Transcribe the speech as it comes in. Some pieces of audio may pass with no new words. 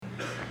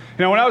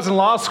When I was in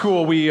law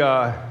school, we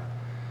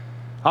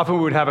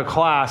often would have a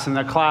class, and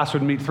that class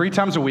would meet 3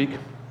 times a week,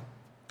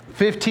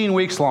 15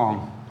 weeks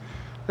long.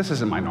 This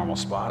isn't my normal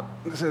spot.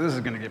 This is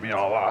going to get me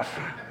all off.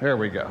 There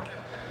we go.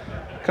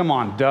 Come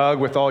on, Doug,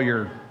 with all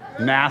your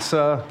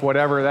NASA,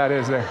 whatever that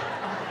is there.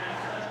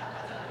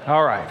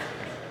 All right.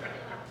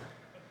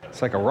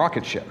 It's like a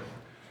rocket ship.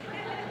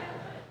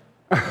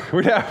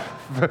 We'd have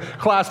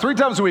class 3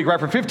 times a week, right,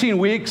 for 15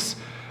 weeks.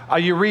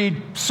 You read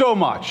so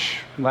much.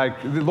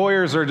 Like, the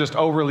lawyers are just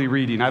overly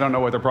reading. I don't know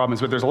what their problem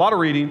is, but there's a lot of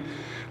reading,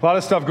 a lot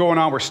of stuff going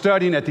on. We're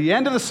studying. At the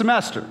end of the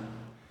semester,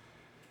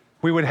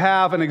 we would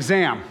have an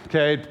exam,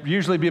 okay? It'd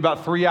usually be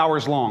about 3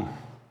 hours long,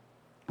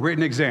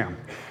 written exam.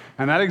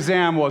 And that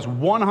exam was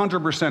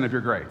 100% of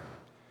your grade.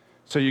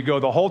 So you go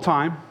the whole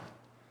time,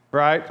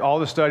 right? All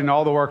the studying,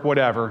 all the work,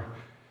 whatever.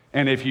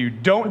 And if you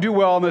don't do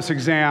well on this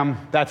exam,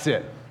 that's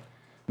it.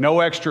 No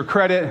extra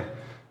credit.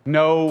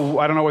 No,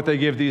 I don't know what they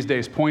give these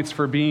days, points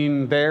for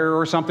being there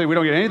or something. We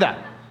don't get any of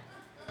that.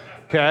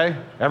 Okay?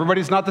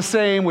 Everybody's not the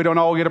same. We don't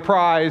all get a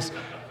prize.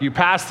 You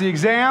pass the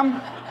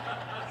exam,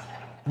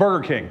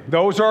 Burger King.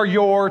 Those are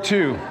your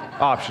 2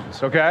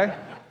 options, okay?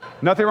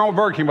 Nothing wrong with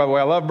Burger King, by the way.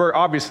 I love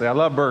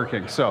Burger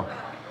King. So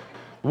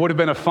it would have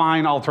been a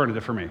fine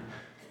alternative for me.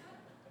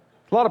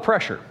 A lot of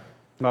pressure.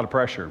 You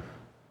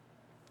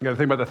got to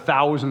think about the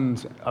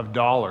thousands of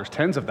dollars,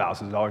 tens of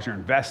thousands of dollars you're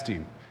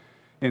investing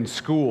in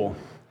school,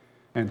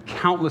 and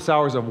countless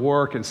hours of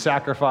work and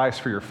sacrifice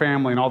for your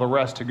family and all the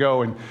rest to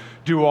go and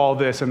do all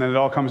this, and then it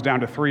all comes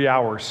down to 3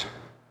 hours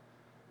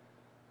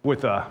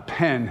with a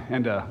pen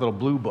and a little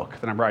blue book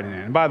that I'm writing in.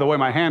 And by the way,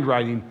 my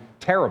handwriting,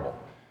 terrible.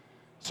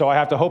 So I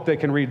have to hope they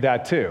can read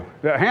that too.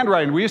 The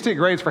handwriting, we used to get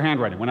grades for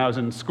handwriting when I was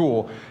in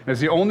school. It's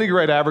the only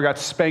grade I ever got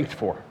spanked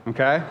for,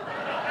 okay?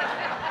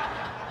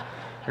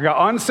 I got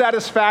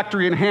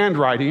unsatisfactory in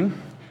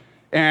handwriting,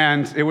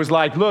 and it was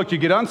like, look, you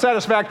get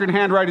unsatisfactory in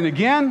handwriting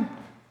again,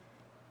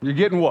 you're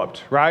getting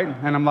whooped, right?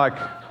 And I'm like,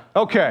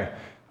 okay,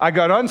 I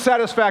got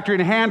unsatisfactory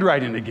in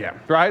handwriting again,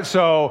 right?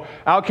 So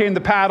out came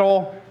the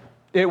paddle.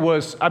 It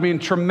was,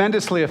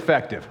 tremendously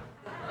effective.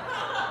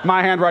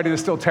 My handwriting is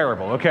still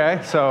terrible,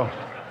 okay? So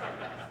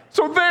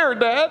there,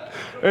 Dad.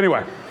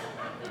 Anyway,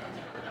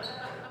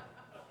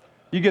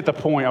 you get the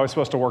point. I was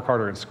supposed to work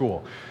harder in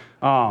school.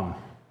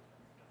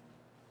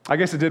 I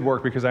guess it did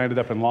work because I ended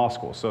up in law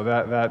school, so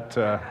that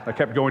I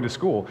kept going to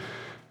school.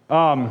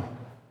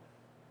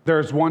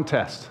 There's one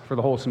test for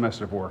the whole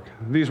semester of work.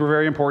 These were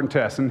very important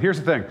tests. And here's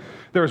the thing.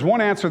 There was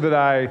one answer that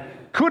I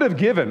could have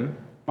given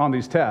on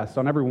these tests,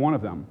 on every one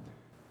of them.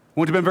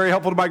 Wouldn't have been very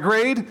helpful to my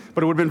grade,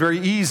 but it would have been very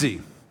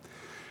easy.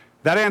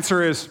 That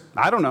answer is,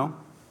 I don't know.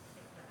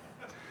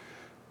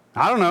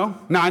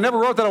 Now, I never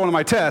wrote that on one of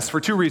my tests for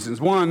 2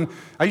 reasons. 1,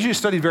 I usually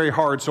studied very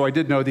hard, so I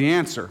did know the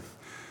answer.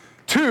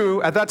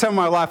 2, at that time of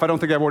my life, I don't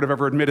think I would have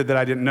ever admitted that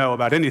I didn't know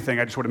about anything.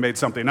 I just would have made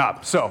something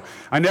up. So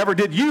I never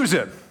did use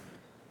it.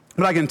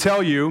 But I can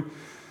tell you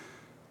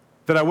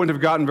that I wouldn't have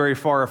gotten very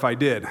far if I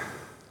did.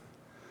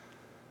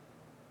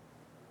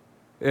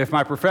 If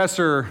my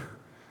professor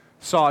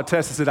saw a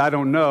test and said, I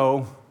don't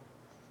know,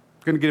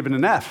 I'm going to give it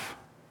an F,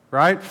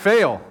 right?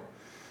 Fail.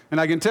 And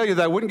I can tell you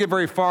that I wouldn't get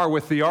very far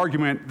with the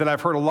argument that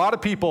I've heard a lot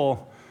of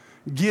people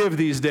give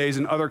these days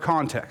in other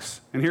contexts.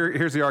 And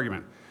here's the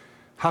argument.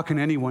 How can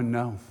anyone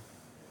know?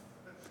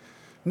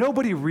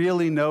 Nobody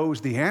really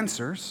knows the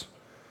answers.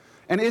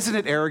 And isn't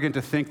it arrogant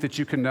to think that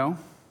you can know?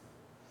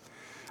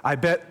 I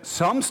bet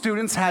some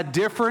students had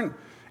different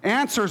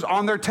answers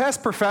on their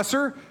test,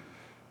 Professor.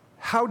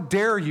 How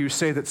dare you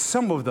say that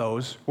some of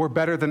those were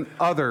better than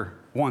other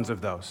ones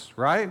of those,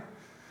 right?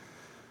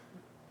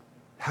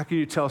 How can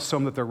you tell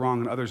some that they're wrong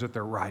and others that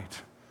they're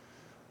right?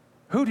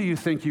 Who do you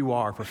think you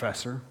are,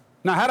 Professor?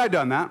 Now, had I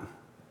done that,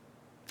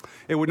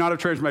 it would not have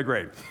changed my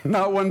grade.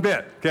 Not one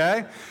bit,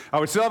 okay? I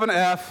would still have an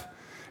F,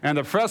 and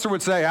the professor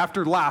would say,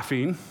 after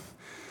laughing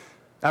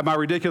at my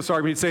ridiculous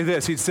argument, he'd say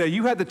this. He'd say,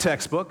 you had the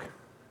textbook.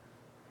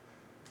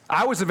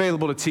 I was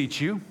available to teach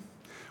you.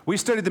 We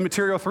studied the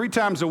material 3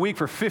 times a week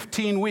for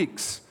 15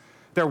 weeks.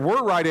 There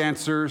were right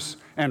answers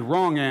and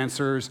wrong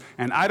answers,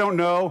 and I don't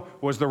know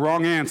was the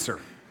wrong answer.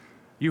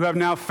 You have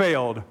now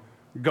failed.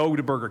 Go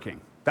to Burger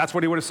King. That's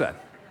what he would have said,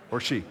 or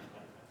she. It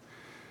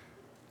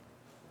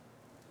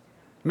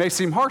may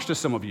seem harsh to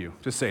some of you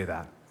to say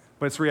that,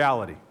 but it's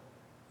reality.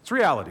 It's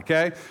reality,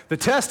 okay? The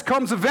test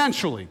comes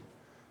eventually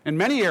in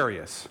many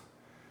areas,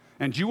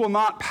 and you will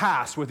not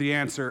pass with the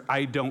answer,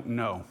 I don't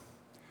know.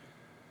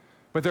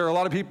 But there are a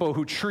lot of people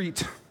who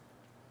treat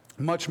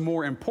much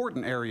more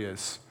important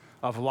areas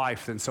of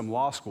life than some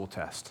law school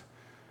test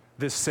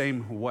this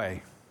same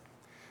way.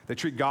 They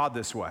treat God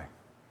this way.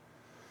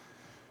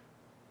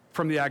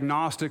 From the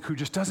agnostic who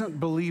just doesn't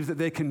believe that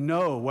they can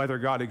know whether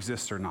God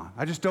exists or not.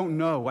 I just don't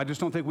know. I just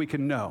don't think we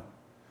can know.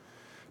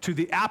 To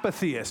the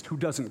apatheist who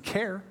doesn't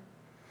care,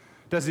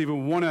 doesn't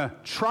even want to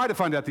try to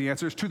find out the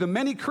answers. To the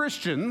many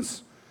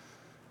Christians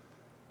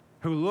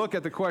who look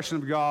at the question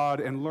of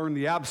God and learn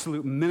the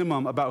absolute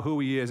minimum about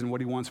who he is and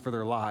what he wants for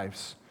their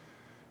lives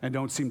and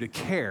don't seem to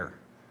care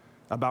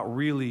about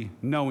really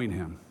knowing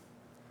him.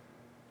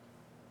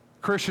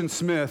 Christian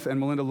Smith and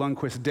Melinda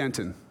Lundquist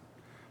Denton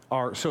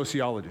are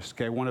sociologists.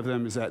 Okay, one of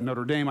them is at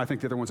Notre Dame. I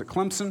think the other one's at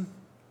Clemson.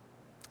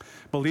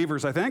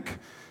 Believers, I think.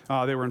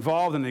 They were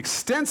involved in an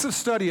extensive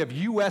study of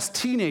U.S.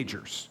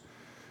 teenagers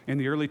in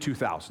the early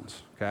 2000s.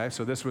 Okay,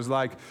 so this was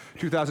like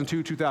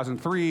 2002,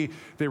 2003.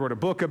 They wrote a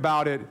book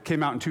about it,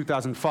 came out in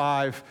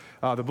 2005.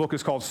 The book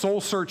is called Soul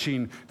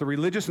Searching: The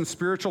Religious and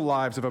Spiritual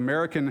Lives of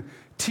American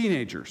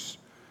Teenagers.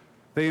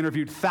 They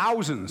interviewed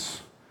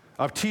thousands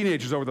of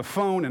teenagers over the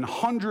phone and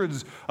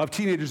hundreds of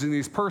teenagers in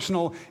these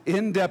personal,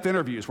 in-depth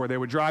interviews where they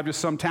would drive to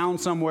some town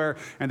somewhere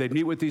and they'd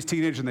meet with these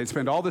teenagers and they'd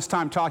spend all this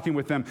time talking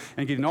with them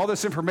and getting all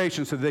this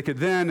information so they could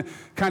then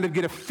kind of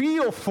get a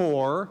feel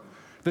for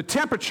the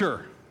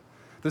temperature,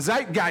 the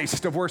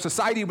zeitgeist of where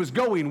society was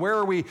going. Where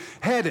are we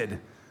headed?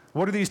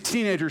 What do these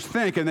teenagers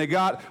think? And they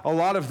got a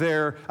lot of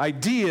their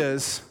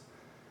ideas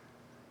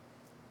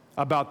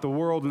about the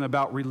world and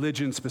about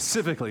religion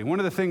specifically. One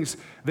of the things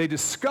they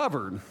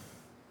discovered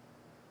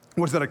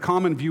was that a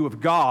common view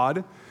of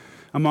God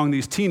among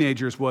these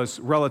teenagers was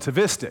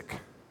relativistic.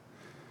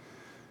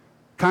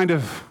 Kind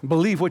of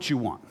believe what you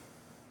want.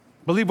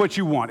 Believe what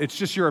you want. It's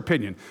just your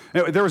opinion.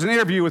 There was an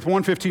interview with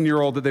one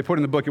 15-year-old that they put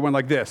in the book. It went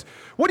like this: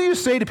 what do you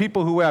say to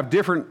people who have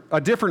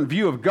a different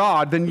view of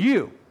God than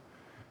you?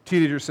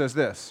 Teenager says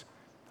this: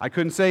 I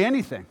couldn't say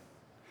anything.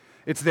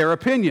 It's their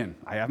opinion.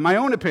 I have my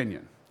own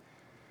opinion.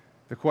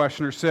 The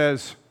questioner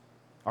says,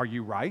 are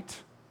you right?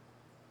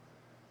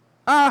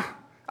 I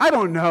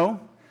don't know.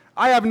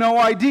 I have no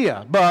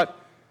idea. But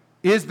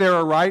is there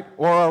a right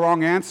or a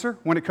wrong answer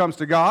when it comes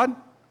to God?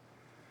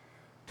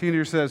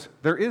 Teenager says,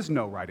 there is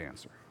no right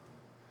answer.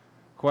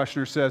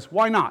 Questioner says,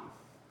 why not?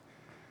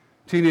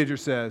 Teenager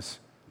says,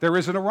 there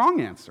isn't a wrong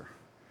answer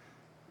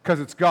because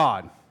it's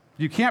God.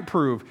 You can't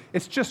prove,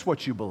 it's just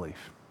what you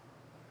believe.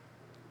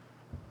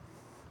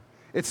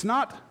 It's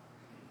not,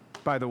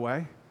 by the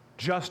way,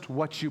 just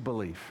what you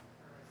believe.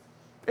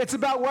 It's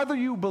about whether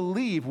you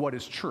believe what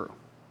is true.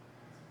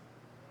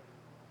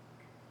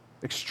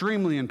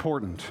 Extremely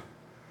important.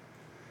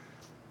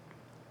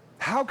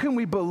 How can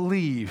we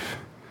believe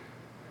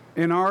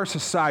in our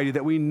society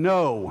that we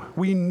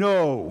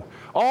know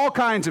all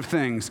kinds of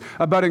things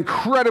about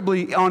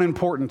incredibly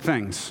unimportant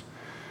things?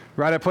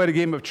 Right? I played a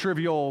game of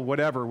Trivial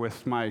whatever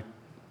with my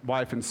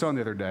wife and son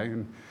the other day,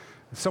 and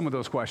some of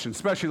those questions,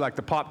 especially like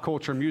the pop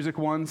culture music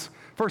ones.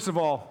 First of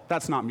all,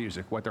 that's not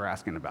music, what they're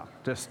asking about.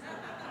 Just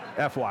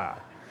FYI.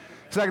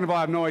 Second of all,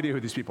 I have no idea who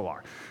these people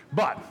are.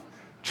 But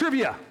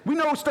trivia. We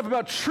know stuff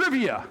about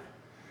trivia.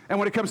 And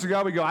when it comes to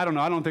God, we go, I don't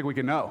know. I don't think we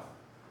can know.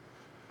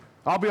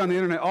 I'll be on the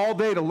internet all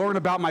day to learn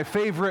about my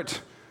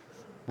favorite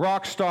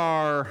rock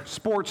star,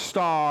 sports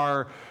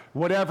star,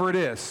 whatever it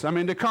is. I'm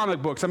into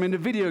comic books. I'm into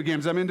video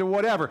games. I'm into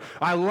whatever.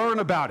 I learn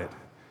about it.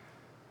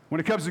 When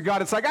it comes to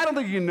God, it's like, I don't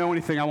think you can know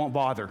anything. I won't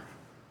bother.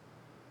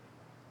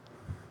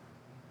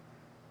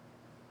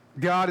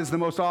 God is the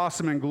most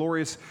awesome and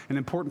glorious and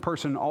important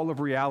person in all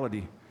of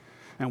reality.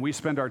 And we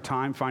spend our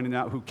time finding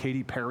out who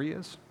Katy Perry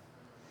is.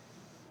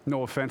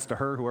 No offense to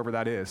her, whoever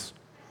that is.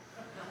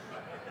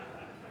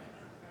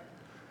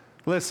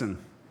 Listen,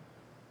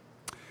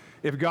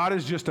 if God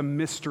is just a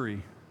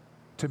mystery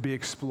to be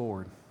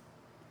explored,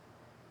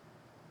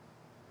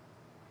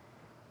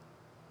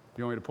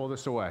 you want me to pull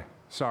this away?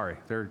 Sorry,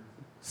 they're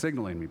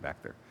signaling me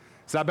back there.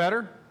 Is that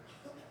better?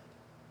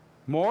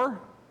 More?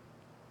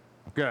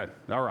 Good,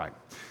 all right.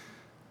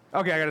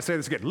 Okay, I got to say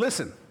this again.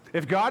 Listen,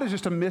 if God is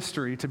just a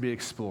mystery to be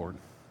explored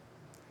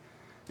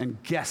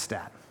and guessed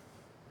at,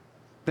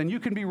 then you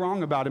can be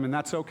wrong about him, and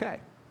that's okay.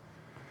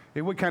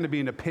 It would kind of be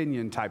an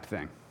opinion type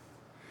thing.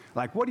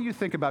 Like, what do you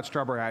think about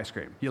strawberry ice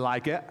cream? You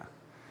like it?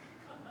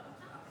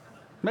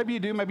 Maybe you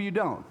do, maybe you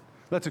don't.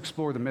 Let's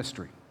explore the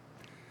mystery.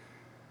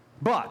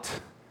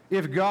 But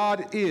if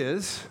God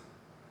is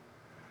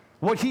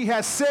what he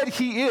has said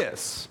he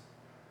is,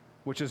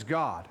 which is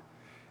God,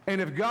 and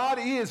if God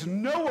is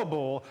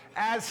knowable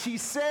as he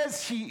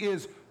says he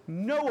is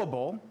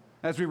knowable,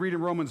 as we read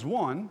in Romans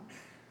 1,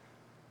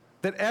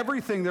 that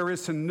everything there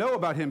is to know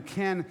about him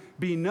can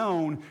be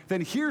known,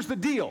 then here's the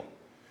deal.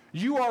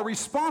 You are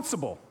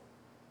responsible.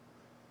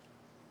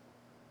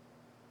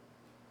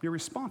 You're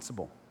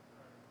responsible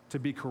to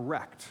be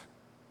correct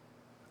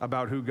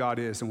about who God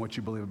is and what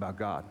you believe about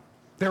God.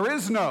 There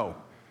is no,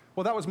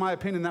 well, that was my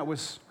opinion, that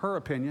was her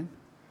opinion.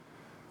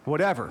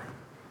 Whatever.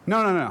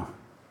 No.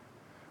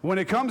 When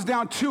it comes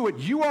down to it,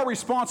 you are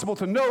responsible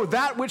to know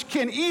that which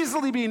can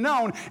easily be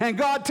known, and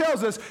God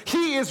tells us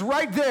he is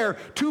right there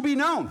to be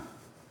known.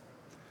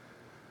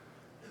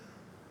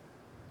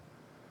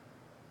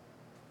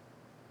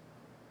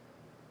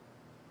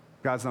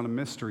 God's not a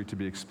mystery to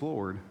be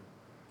explored.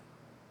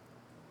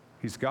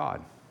 He's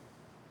God.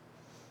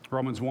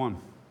 Romans 1,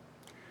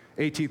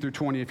 18 through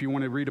 20. If you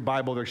want to read a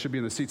Bible, there should be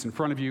in the seats in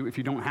front of you. If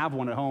you don't have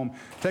one at home,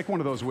 take one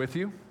of those with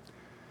you.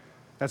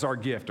 That's our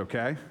gift,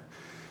 okay?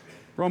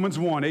 Romans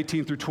 1,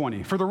 18 through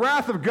 20. For the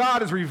wrath of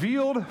God is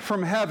revealed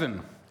from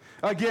heaven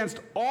against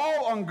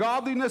all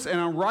ungodliness and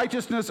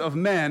unrighteousness of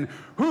men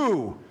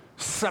who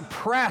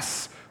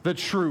suppress the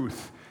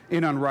truth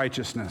in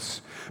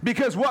unrighteousness.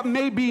 Because what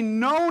may be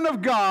known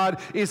of God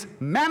is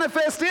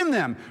manifest in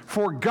them,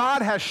 for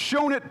God has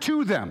shown it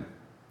to them.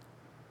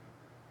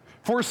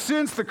 For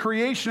since the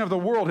creation of the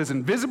world, his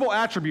invisible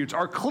attributes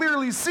are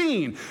clearly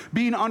seen,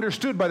 being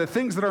understood by the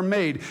things that are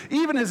made,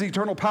 even his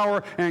eternal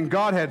power and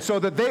Godhead, so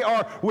that they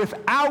are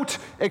without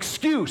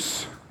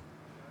excuse.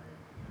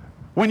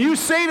 When you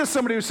say to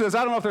somebody who says,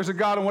 I don't know if there's a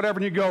God and whatever,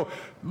 and you go,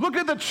 look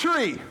at the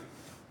tree,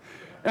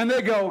 and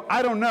they go,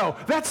 I don't know,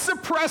 that's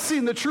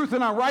suppressing the truth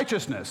in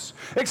unrighteousness.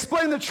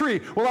 Explain the tree.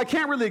 Well, I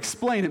can't really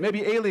explain it.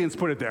 Maybe aliens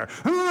put it there.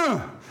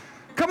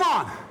 Come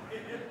on.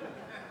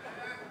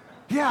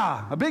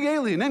 Yeah, a big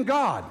alien and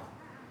God.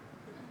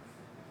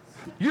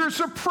 You're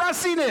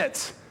suppressing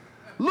it.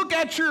 Look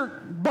at your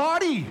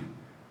body,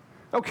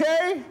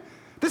 okay?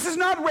 This is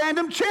not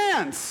random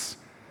chance.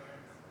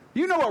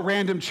 You know what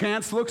random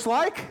chance looks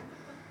like.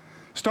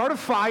 Start a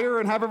fire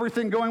and have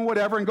everything going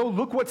whatever and go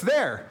look what's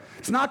there.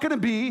 It's not going to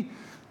be,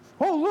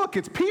 oh, look,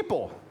 it's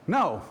people.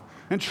 No.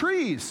 And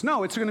trees.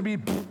 No, it's going to be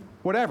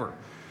whatever.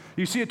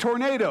 You see a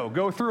tornado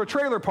go through a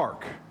trailer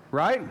park,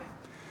 right?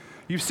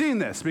 You've seen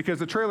this because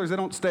the trailers, they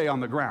don't stay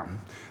on the ground.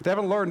 They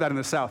haven't learned that in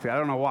the South yet. I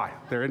don't know why.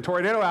 They're in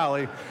Tornado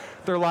Alley.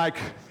 They're like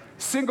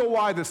single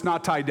wide that's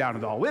not tied down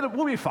at all.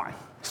 We'll be fine.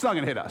 It's not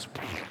going to hit us.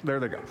 There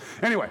they go.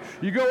 Anyway,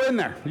 you go in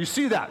there. You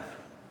see that.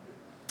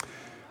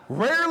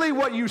 Rarely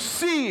what you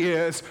see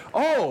is,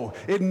 oh,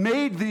 it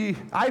made the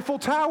Eiffel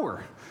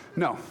Tower.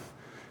 No,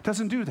 it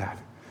doesn't do that.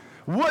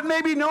 What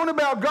may be known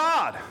about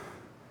God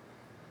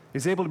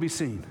is able to be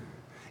seen.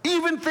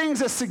 Even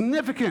things as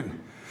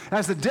significant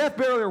as the death,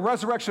 burial, and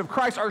resurrection of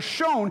Christ are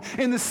shown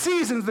in the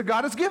seasons that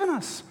God has given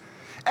us.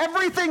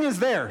 Everything is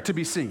there to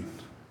be seen.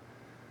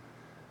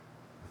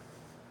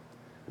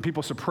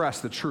 People suppress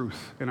the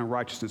truth in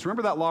unrighteousness.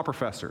 Remember that law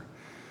professor?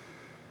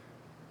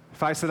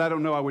 If I said I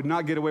don't know, I would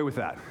not get away with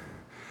that.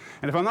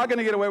 And if I'm not going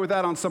to get away with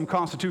that on some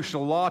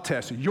constitutional law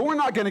test, you're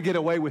not going to get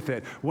away with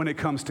it when it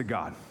comes to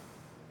God.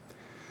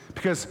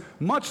 Because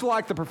much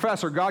like the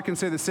professor, God can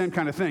say the same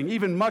kind of thing,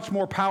 even much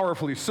more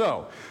powerfully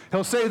so.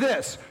 He'll say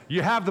this,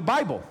 you have the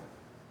Bible.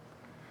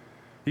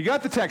 You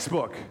got the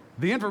textbook.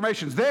 The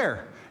information's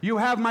there. You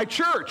have my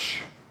church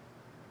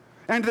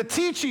and the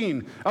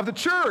teaching of the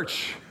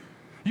church.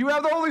 You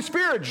have the Holy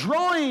Spirit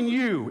drawing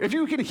you. If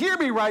you can hear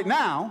me right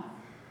now,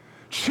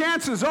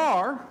 chances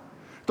are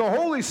the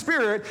Holy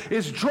Spirit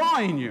is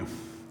drawing you.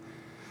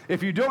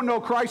 If you don't know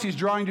Christ, he's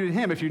drawing you to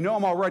him. If you know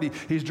him already,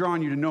 he's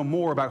drawing you to know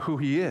more about who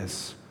he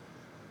is.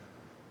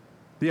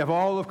 You have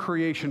all of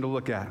creation to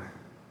look at.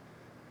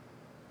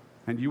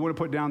 And you want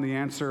to put down the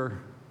answer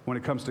when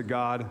it comes to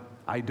God,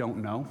 I don't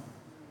know.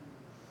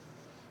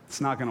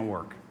 It's not going to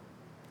work.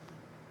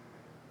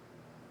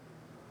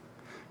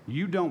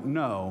 You don't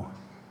know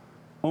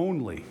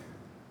only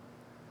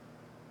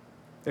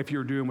if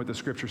you're doing what the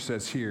scripture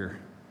says here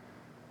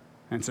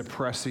and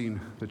suppressing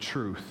the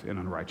truth in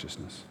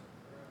unrighteousness.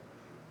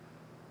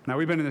 Now,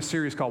 we've been in a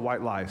series called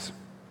White Lies,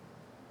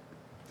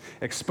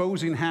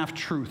 exposing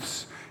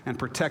half-truths and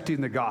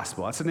protecting the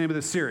gospel. That's the name of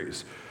this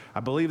series.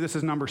 I believe this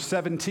is number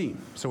 17.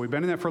 So we've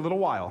been in it for a little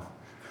while.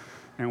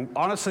 And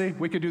honestly,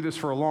 we could do this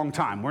for a long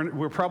time.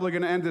 We're probably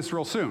going to end this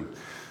real soon.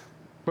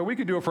 But we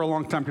could do it for a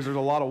long time because there's a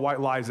lot of white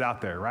lies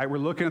out there, right? We're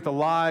looking at the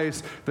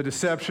lies, the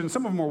deception.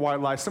 Some of them are white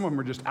lies. Some of them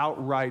are just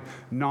outright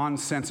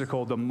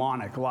nonsensical,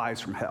 demonic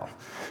lies from hell,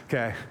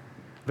 okay?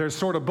 There's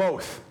sort of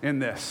both in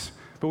this.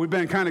 But we've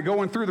been kind of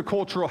going through the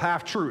cultural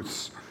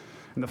half-truths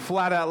and the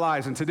flat-out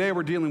lies. And today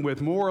we're dealing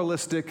with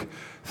moralistic,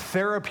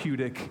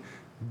 therapeutic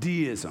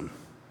deism.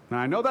 Now,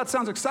 I know that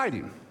sounds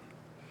exciting.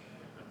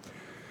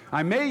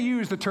 I may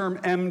use the term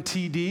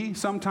MTD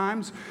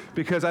sometimes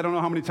because I don't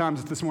know how many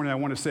times this morning I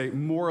want to say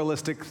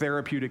moralistic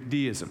therapeutic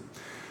deism.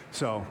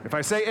 So if I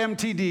say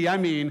MTD, I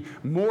mean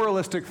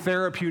moralistic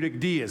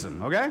therapeutic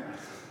deism, okay?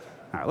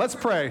 All right, let's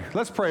pray.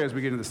 Let's pray as we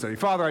get into the study.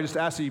 Father, I just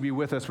ask that you be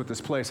with us with this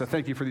place. I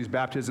thank you for these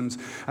baptisms.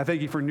 I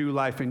thank you for new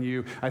life in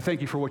you. I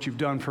thank you for what you've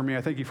done for me.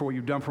 I thank you for what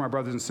you've done for my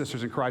brothers and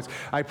sisters in Christ.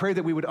 I pray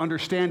that we would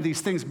understand these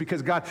things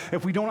because, God,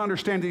 if we don't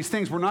understand these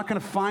things, we're not going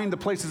to find the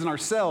places in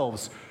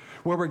ourselves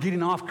where we're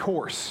getting off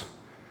course.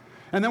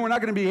 And then we're not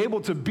going to be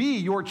able to be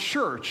your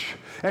church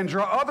and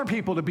draw other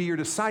people to be your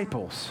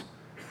disciples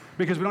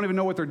because we don't even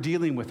know what they're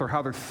dealing with or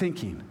how they're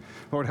thinking.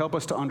 Lord, help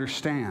us to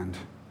understand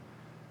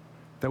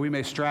that we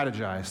may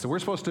strategize. So we're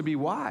supposed to be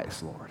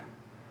wise, Lord.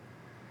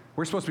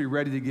 We're supposed to be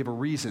ready to give a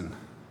reason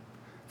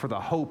for the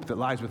hope that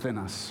lies within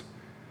us.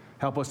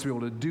 Help us to be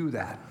able to do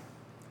that.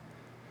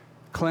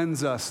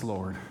 Cleanse us,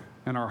 Lord,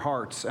 and our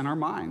hearts and our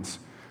minds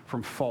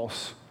from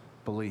false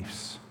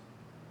beliefs.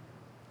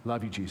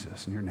 Love you,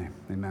 Jesus. In your name,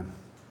 amen.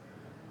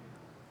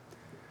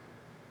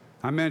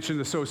 I mentioned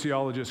the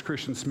sociologists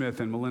Christian Smith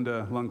and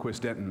Melinda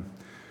Lundquist Denton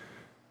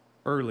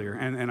earlier,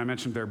 and I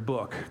mentioned their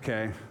book,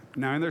 okay?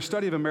 Now, in their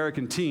study of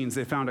American teens,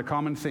 they found a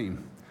common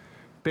theme,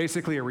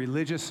 basically a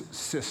religious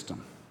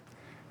system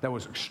that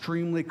was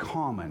extremely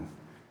common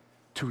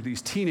to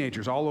these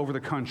teenagers all over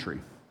the country,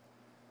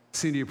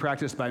 seemed to be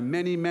practiced by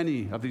many,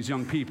 many of these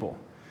young people.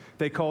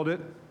 They called it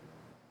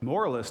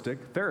moralistic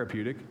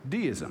therapeutic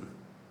deism.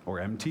 or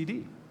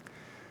MTD.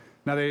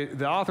 Now,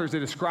 the authors, they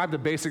describe the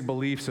basic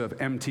beliefs of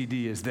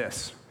MTD as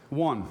this.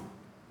 1,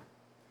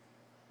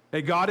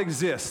 a God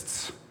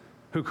exists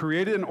who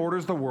created and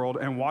orders the world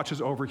and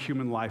watches over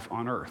human life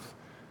on earth.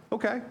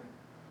 Okay,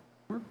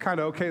 we're kind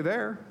of okay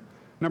there.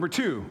 Number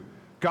 2,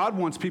 God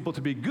wants people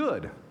to be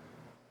good,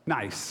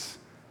 nice,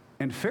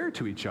 and fair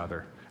to each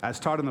other, as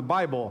taught in the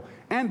Bible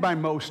and by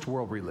most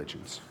world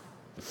religions.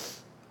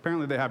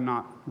 Apparently, they have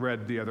not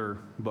read the other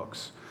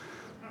books.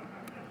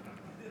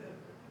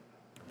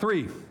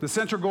 3, the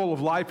central goal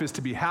of life is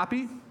to be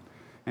happy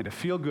and to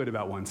feel good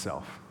about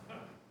oneself.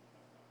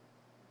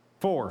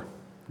 4,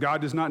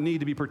 God does not need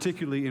to be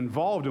particularly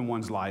involved in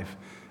one's life,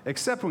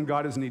 except when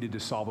God is needed to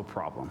solve a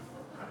problem.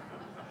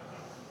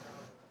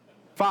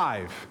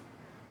 5,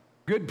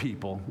 good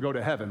people go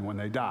to heaven when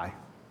they die.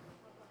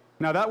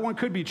 Now, that one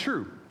could be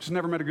true. Just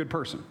never met a good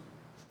person,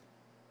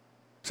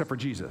 except for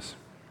Jesus.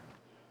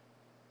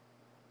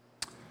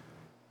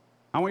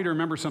 I want you to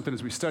remember something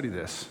as we study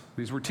this.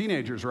 These were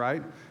teenagers,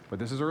 right? But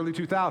this is early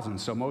 2000s,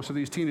 so most of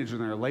these teenagers are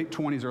in their late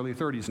 20s, early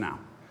 30s now.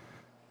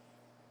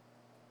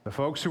 The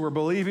folks who were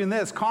believing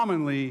this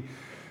commonly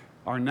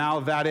are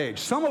now that age.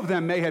 Some of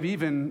them may have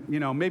even,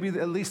 maybe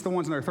at least the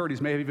ones in their 30s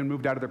may have even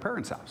moved out of their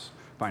parents' house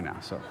by now.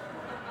 So,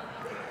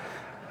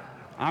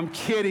 I'm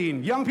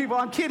kidding. Young people,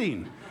 I'm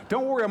kidding.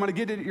 Don't worry, I'm going to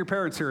get it at your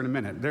parents here in a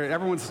minute.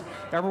 Everyone's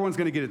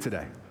going to get it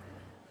today.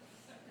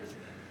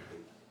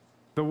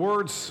 The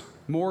words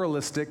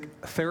moralistic,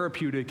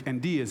 therapeutic,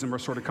 and deism are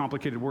sort of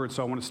complicated words,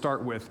 so I want to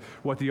start with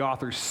what the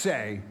authors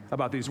say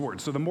about these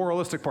words. So the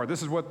moralistic part,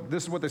 this is what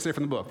they say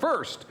from the book.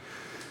 First,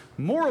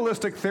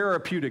 moralistic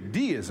therapeutic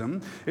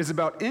deism is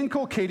about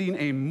inculcating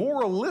a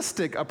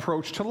moralistic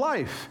approach to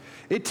life.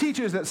 It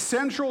teaches that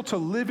central to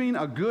living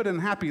a good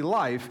and happy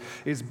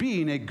life is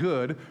being a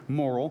good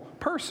moral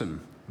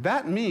person.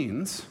 That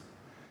means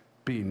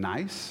being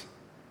nice,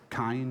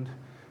 kind,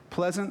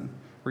 pleasant,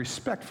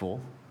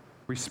 respectful,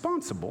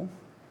 responsible,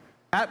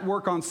 at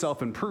work on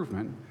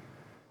self-improvement,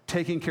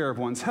 taking care of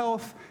one's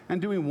health,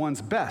 and doing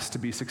one's best to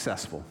be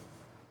successful.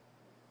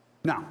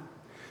 Now,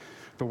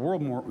 the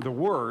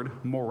word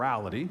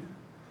morality,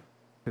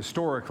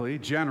 historically,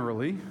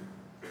 generally,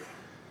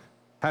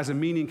 has a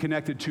meaning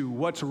connected to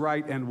what's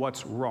right and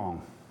what's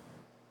wrong.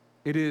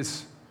 It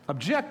is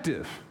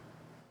objective,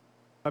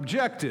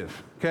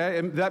 okay?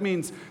 And that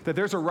means that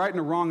there's a right and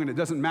a wrong, and it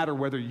doesn't matter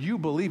whether you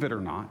believe it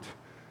or not.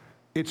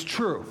 It's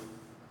true.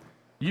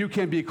 You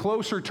can be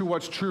closer to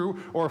what's true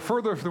or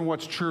further from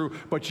what's true,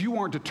 but you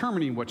aren't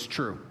determining what's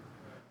true.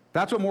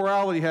 That's what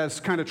morality has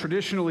kind of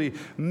traditionally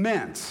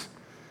meant.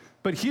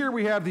 But here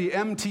we have the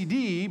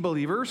MTD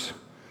believers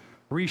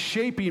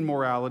reshaping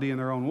morality in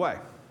their own way.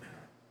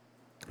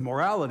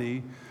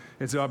 Morality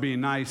is about being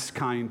nice,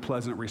 kind,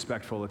 pleasant,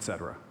 respectful,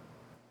 etc.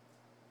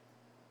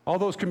 All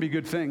those can be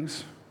good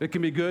things. It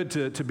can be good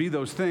to be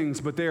those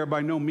things, but they are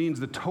by no means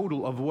the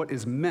total of what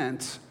is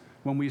meant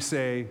when we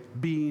say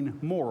being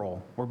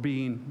moral or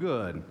being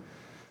good.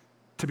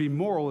 To be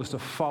moral is to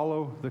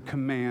follow the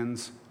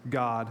commands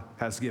God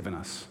has given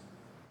us.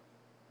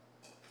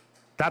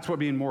 That's what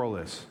being moral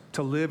is,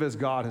 to live as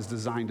God has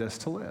designed us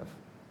to live.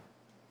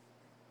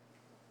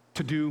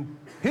 To do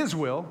His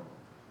will,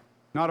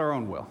 not our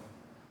own will.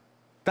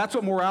 That's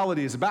what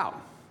morality is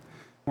about.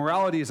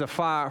 Morality is a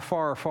far,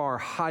 far, far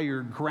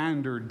higher,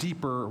 grander,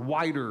 deeper,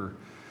 wider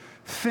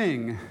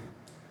thing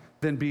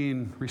than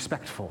being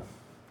respectful.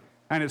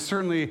 And it's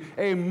certainly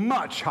a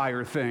much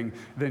higher thing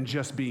than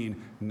just being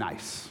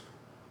nice.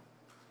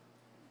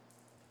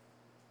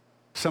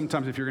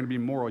 Sometimes if you're going to be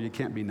moral, you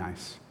can't be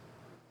nice.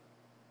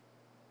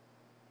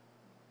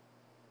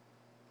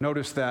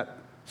 Notice that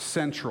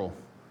central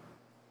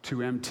to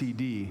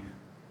MTD,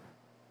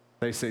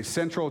 they say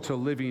central to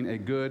living a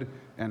good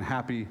and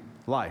happy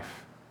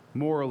life.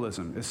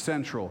 Moralism is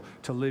central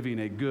to living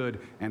a good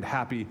and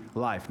happy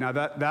life. Now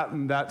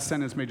that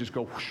sentence may just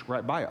go whoosh,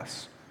 right by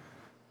us,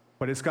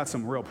 but it's got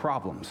some real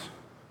problems.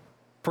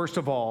 First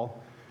of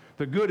all,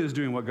 the good is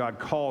doing what God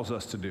calls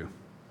us to do.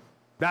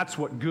 That's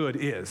what good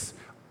is.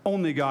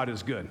 Only God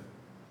is good.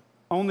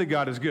 Only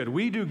God is good.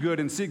 We do good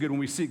and see good when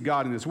we seek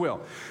God in His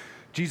will.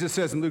 Jesus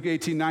says in Luke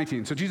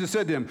 18:19, so Jesus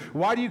said to him,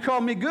 "Why do you call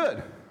me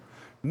good?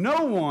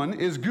 No one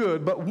is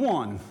good but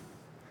one,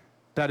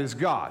 that is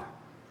God."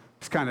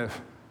 He's kind of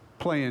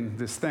playing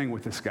this thing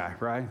with this guy,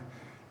 right?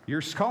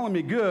 You're calling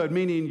me good,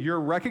 meaning you're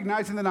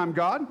recognizing that I'm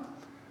God?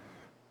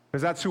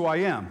 Because that's who I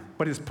am.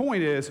 But his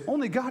point is,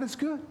 only God is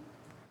good.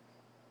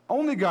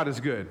 Only God is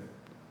good.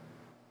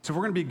 So if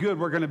we're going to be good,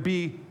 we're going to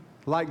be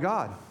like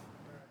God,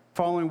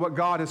 following what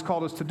God has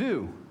called us to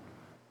do.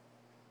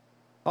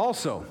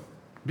 Also,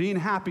 being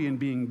happy and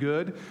being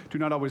good do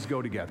not always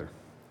go together.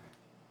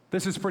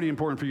 This is pretty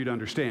important for you to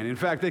understand. In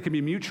fact, they can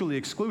be mutually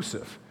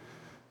exclusive.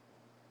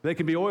 They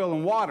can be oil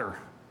and water.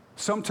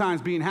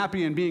 Sometimes being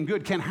happy and being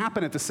good can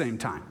happen at the same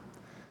time.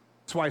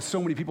 That's why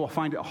so many people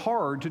find it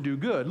hard to do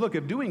good. Look,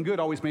 if doing good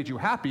always made you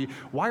happy,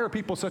 why are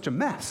people such a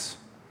mess?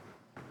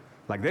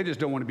 Like they just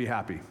don't want to be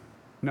happy.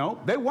 No,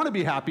 they want to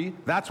be happy.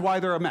 That's why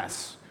they're a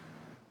mess.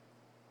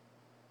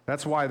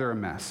 That's why they're a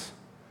mess.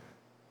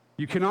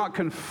 You cannot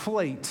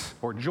conflate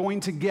or join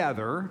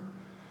together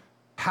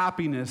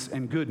happiness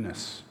and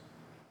goodness.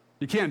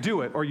 You can't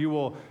do it, or you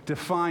will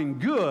define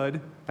good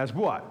as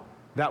what?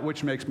 That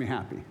which makes me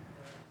happy.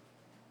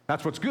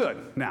 That's what's good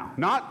now.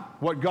 Not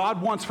what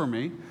God wants for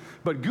me,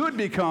 but good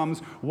becomes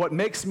what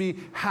makes me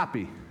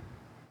happy.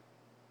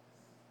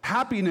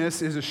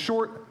 Happiness is a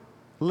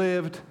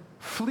short-lived,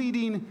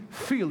 fleeting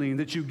feeling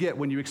that you get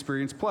when you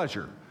experience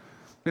pleasure.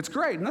 It's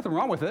great, nothing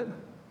wrong with it.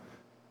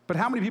 But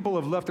how many people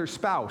have left their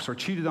spouse or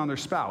cheated on their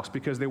spouse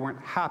because they weren't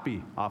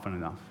happy often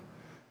enough?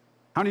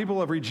 How many people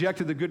have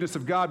rejected the goodness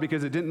of God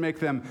because it didn't make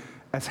them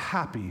as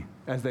happy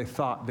as they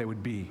thought they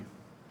would be?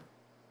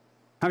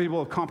 How many people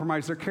have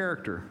compromised their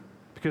character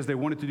because they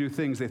wanted to do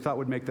things they thought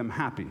would make them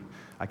happy?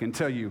 I can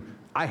tell you,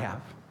 I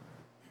have.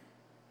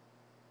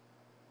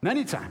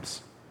 Many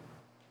times.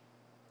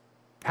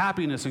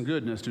 Happiness and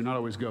goodness do not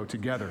always go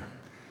together.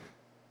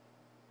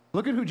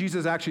 Look at who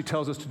Jesus actually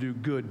tells us to do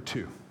good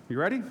to. You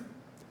ready?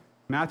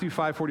 Matthew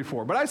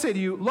 5:44. But I say to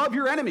you, love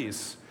your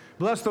enemies.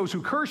 Bless those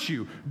who curse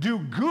you. Do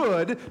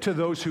good to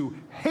those who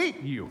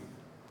hate you.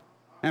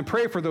 And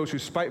pray for those who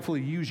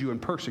spitefully use you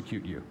and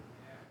persecute you.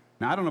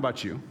 Now, I don't know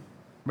about you,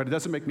 but it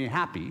doesn't make me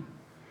happy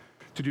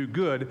to do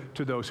good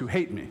to those who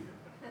hate me.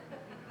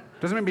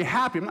 It doesn't make me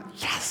happy. I'm like,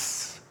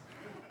 yes!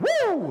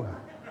 Woo!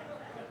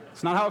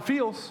 It's not how it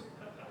feels.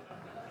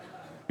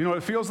 You know what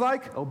it feels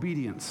like?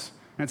 Obedience.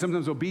 And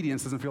sometimes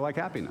obedience doesn't feel like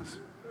happiness.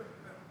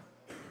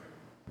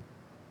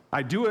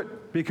 I do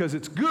it because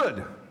it's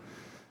good.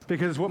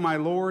 Because it's what my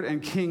Lord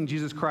and King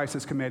Jesus Christ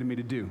has commanded me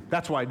to do.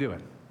 That's why I do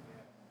it.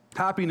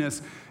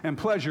 Happiness and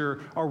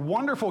pleasure are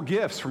wonderful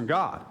gifts from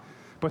God,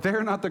 but they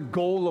are not the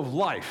goal of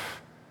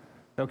life,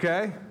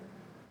 okay?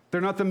 They're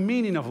not the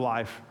meaning of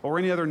life or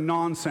any other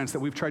nonsense that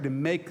we've tried to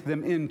make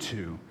them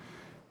into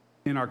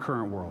in our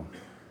current world.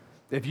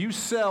 If you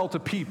sell to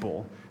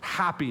people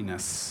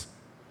happiness,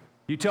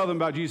 you tell them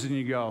about Jesus and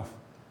you go,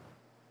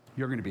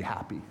 you're going to be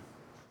happy.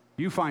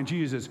 You find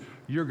Jesus,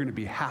 you're going to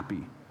be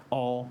happy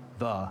all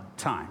the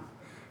time.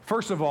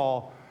 First of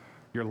all,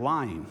 you're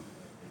lying.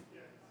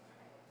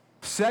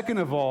 Second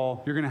of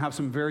all, you're going to have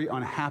some very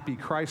unhappy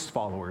Christ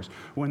followers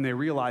when they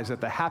realize that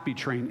the happy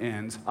train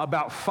ends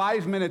about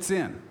 5 minutes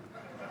in.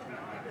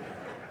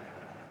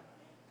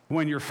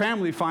 When your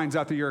family finds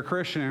out that you're a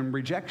Christian and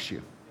rejects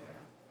you.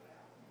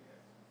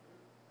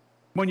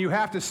 When you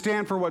have to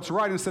stand for what's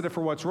right instead of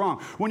for what's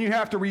wrong. When you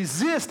have to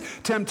resist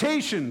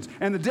temptations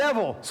and the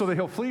devil so that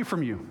he'll flee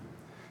from you.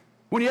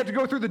 When you have to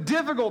go through the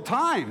difficult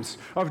times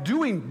of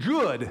doing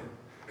good.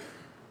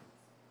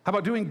 How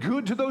about doing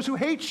good to those who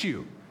hate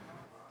you?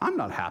 I'm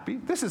not happy.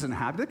 This isn't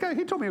happy. That guy,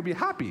 he told me I'd be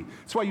happy.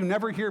 That's why you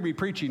never hear me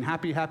preaching,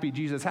 happy, happy,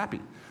 Jesus,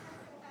 happy.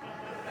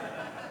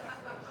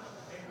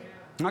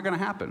 Not going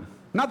to happen.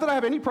 Not that I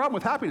have any problem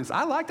with happiness.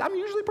 I'm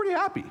usually pretty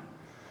happy.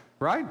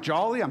 Right?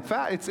 Jolly, I'm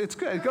fat. It's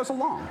good. It goes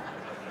along.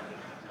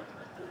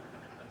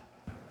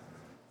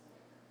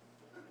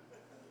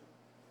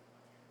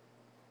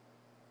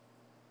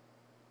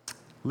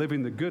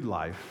 Living the good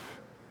life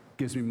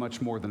gives me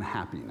much more than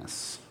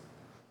happiness.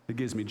 It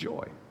gives me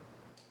joy.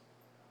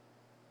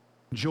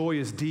 Joy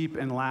is deep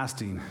and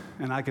lasting,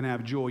 and I can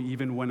have joy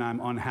even when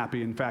I'm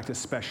unhappy. In fact,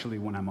 especially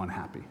when I'm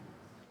unhappy.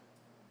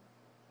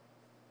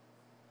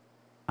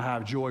 I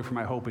have joy for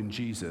my hope in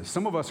Jesus.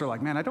 Some of us are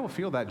like, man, I don't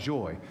feel that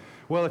joy.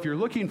 Well, if you're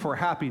looking for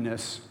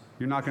happiness,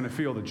 you're not going to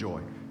feel the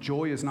joy.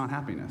 Joy is not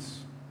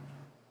happiness.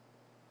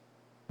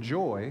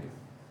 Joy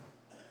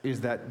is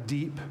that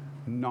deep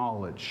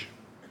knowledge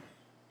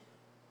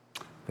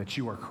that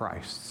you are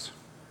Christ's.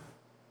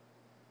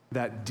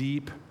 That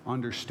deep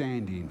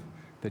understanding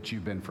that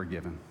you've been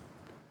forgiven.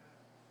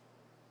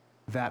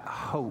 That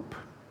hope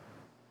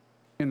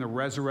in the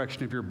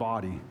resurrection of your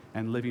body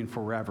and living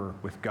forever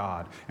with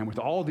God. And with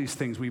all these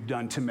things we've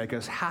done to make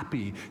us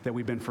happy that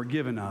we've been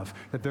forgiven of,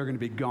 that they're going to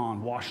be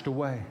gone, washed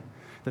away.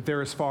 That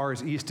they're as far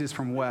as east is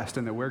from west,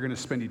 and that we're going to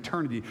spend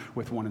eternity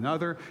with one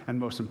another, and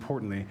most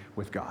importantly,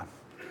 with God.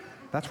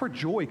 That's where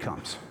joy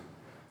comes.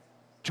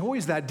 Joy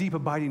is that deep,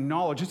 abiding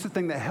knowledge. It's the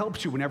thing that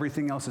helps you when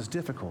everything else is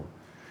difficult.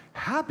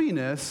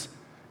 Happiness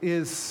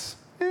is,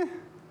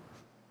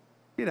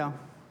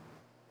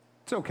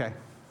 it's okay.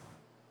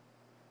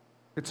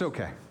 It's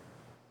okay.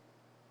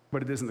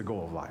 But it isn't the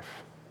goal of life.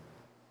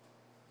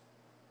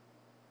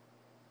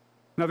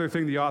 Another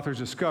thing the authors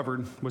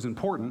discovered was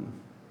important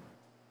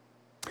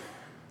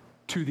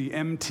to the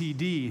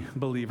MTD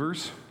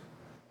believers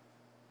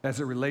as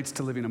it relates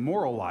to living a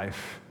moral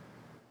life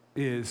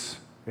is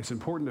it's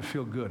important to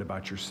feel good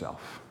about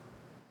yourself.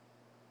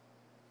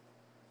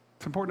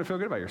 It's important to feel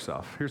good about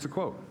yourself. Here's a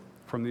quote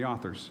from the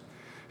authors.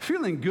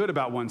 Feeling good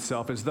about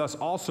oneself is thus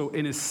also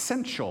an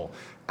essential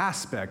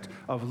aspect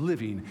of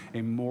living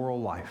a moral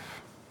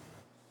life.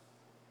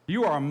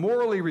 You are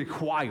morally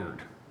required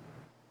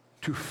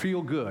to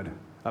feel good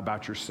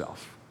about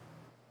yourself.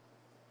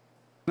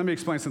 Let me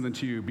explain something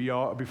to you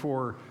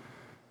before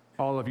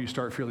all of you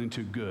start feeling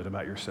too good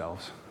about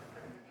yourselves.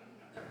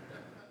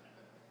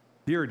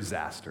 You're a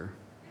disaster,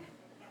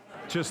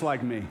 just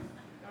like me.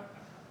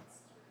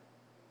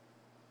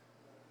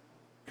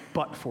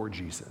 but for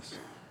Jesus.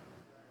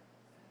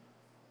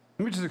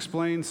 Let me just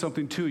explain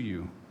something to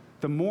you.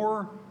 The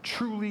more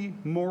truly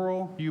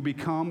moral you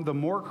become, the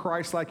more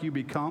Christ-like you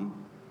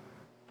become,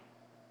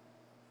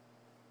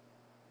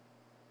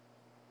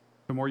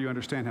 the more you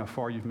understand how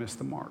far you've missed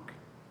the mark.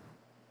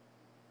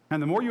 And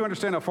the more you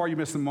understand how far you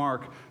missed the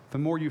mark, the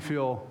more you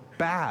feel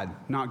bad,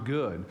 not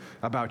good,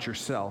 about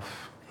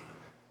yourself.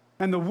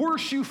 And the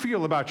worse you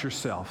feel about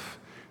yourself,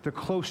 the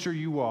closer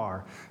you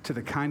are to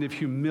the kind of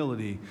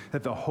humility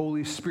that the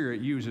Holy Spirit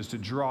uses to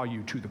draw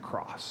you to the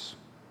cross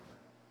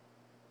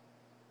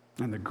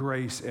and the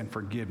grace and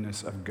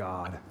forgiveness of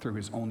God through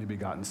his only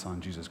begotten Son,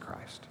 Jesus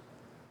Christ.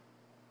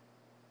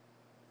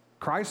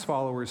 Christ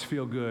followers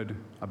feel good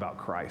about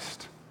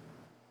Christ.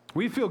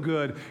 We feel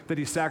good that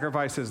he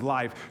sacrificed his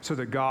life so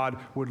that God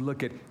would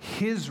look at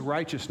his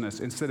righteousness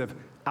instead of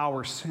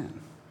our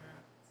sin.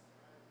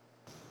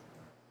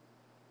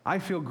 I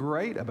feel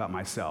great about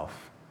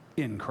myself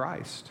in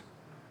Christ.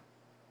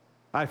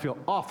 I feel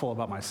awful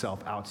about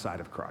myself outside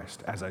of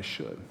Christ, as I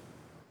should.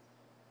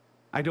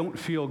 I don't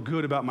feel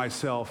good about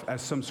myself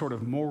as some sort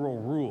of moral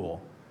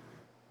rule.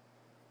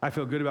 I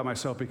feel good about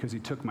myself because he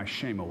took my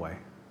shame away,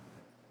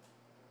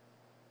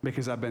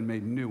 because I've been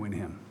made new in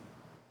him.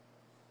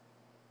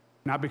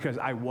 Not because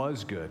I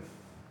was good,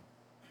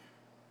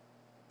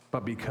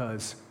 but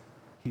because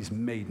he's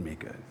made me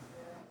good.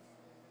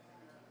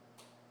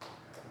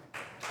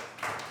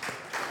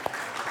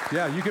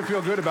 Yeah, you can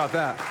feel good about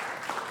that.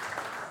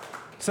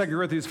 2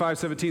 Corinthians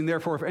 5:17,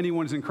 therefore, if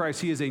anyone is in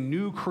Christ, he is a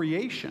new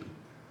creation.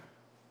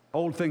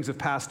 Old things have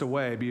passed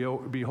away.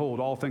 Behold,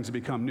 all things have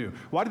become new.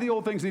 Why do the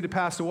old things need to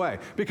pass away?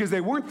 Because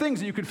they weren't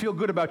things that you could feel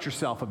good about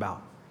yourself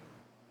about.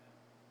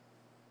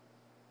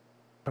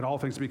 But all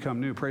things become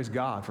new. Praise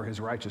God for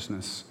his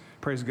righteousness.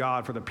 Praise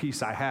God for the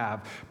peace I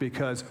have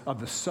because of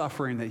the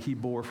suffering that he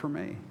bore for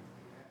me.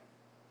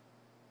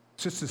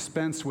 It's just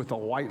dispensed with the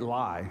white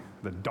lie,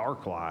 the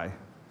dark lie,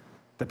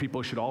 that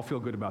people should all feel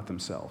good about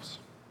themselves.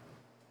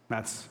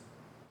 That's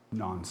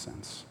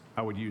nonsense.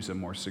 I would use a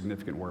more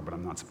significant word, but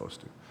I'm not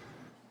supposed to.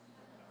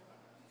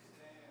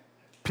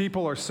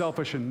 People are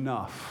selfish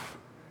enough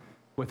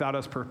without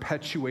us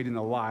perpetuating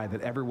the lie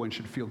that everyone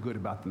should feel good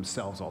about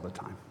themselves all the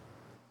time.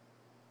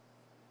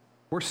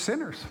 We're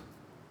sinners.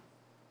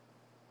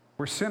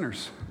 We're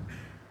sinners.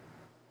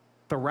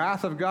 The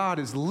wrath of God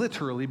is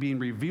literally being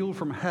revealed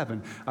from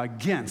heaven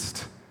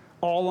against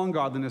all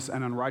ungodliness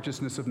and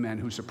unrighteousness of men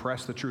who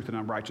suppress the truth and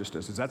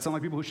unrighteousness. Does that sound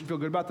like people who should feel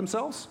good about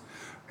themselves?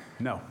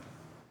 No.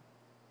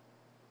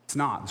 It's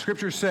not. The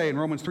scriptures say in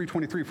Romans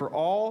 3:23, for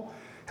all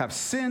have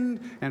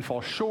sinned and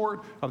fall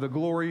short of the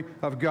glory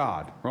of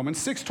God. Romans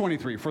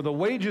 6:23, for the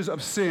wages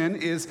of sin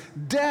is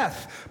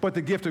death, but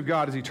the gift of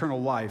God is eternal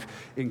life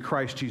in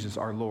Christ Jesus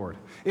our Lord.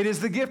 It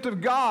is the gift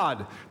of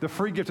God, the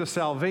free gift of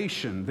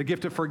salvation, the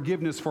gift of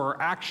forgiveness for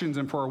our actions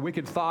and for our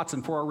wicked thoughts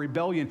and for our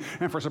rebellion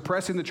and for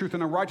suppressing the truth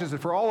and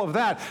unrighteousness, for all of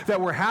that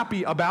we're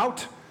happy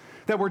about,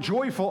 that we're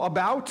joyful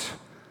about.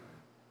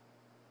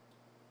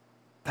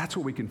 That's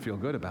what we can feel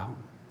good about.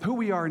 Who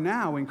we are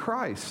now in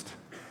Christ.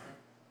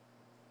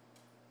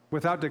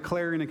 Without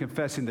declaring and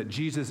confessing that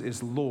Jesus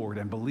is Lord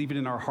and believing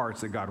in our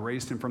hearts that God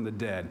raised him from the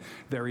dead,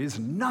 there is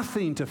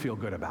nothing to feel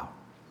good about.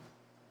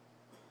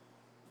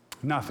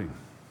 Nothing.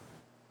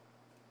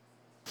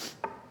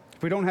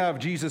 If we don't have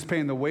Jesus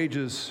paying the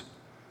wages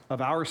of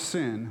our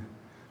sin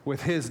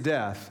with his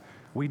death,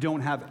 we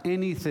don't have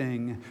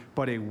anything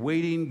but a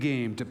waiting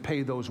game to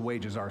pay those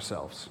wages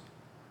ourselves.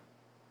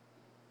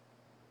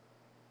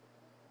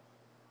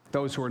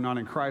 Those who are not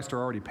in Christ are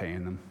already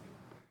paying them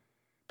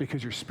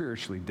because you're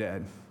spiritually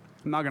dead.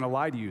 I'm not going to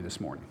lie to you this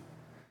morning.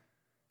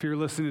 If you're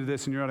listening to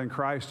this and you're not in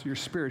Christ, you're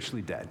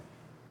spiritually dead.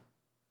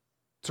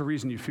 It's a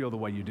reason you feel the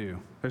way you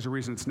do. There's a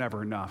reason it's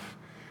never enough.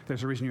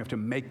 There's a reason you have to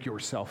make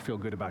yourself feel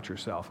good about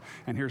yourself.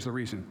 And here's the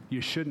reason. You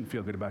shouldn't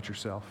feel good about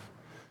yourself.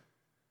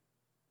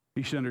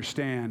 You should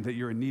understand that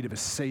you're in need of a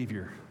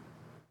Savior.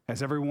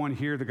 As everyone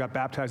here that got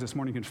baptized this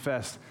morning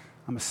confessed,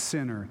 I'm a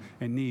sinner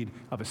in need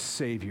of a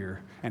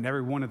Savior. And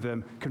every one of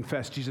them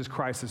confessed Jesus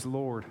Christ as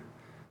Lord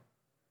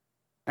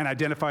and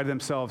identified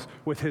themselves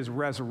with his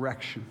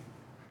resurrection.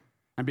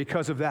 And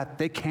because of that,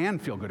 they can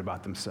feel good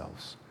about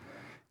themselves.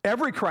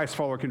 Every Christ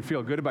follower can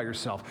feel good about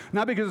yourself,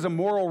 not because it's a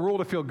moral rule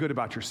to feel good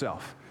about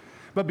yourself,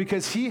 but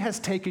because he has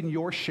taken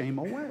your shame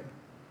away.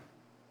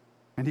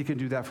 And he can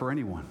do that for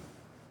anyone.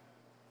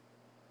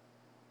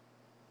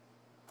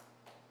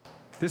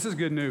 This is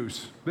good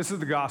news. This is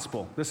the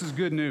gospel. This is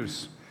good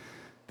news.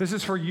 This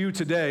is for you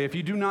today. If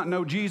you do not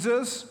know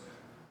Jesus,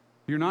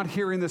 you're not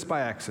hearing this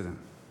by accident.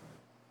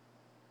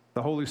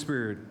 The Holy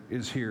Spirit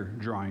is here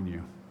drawing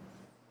you.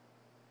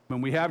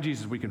 When we have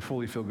Jesus, we can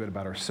fully feel good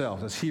about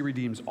ourselves as he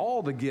redeems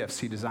all the gifts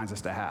he designs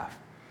us to have.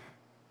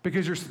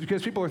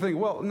 Because people are thinking,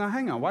 well, now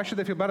hang on, why should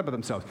they feel bad about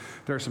themselves?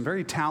 There are some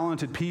very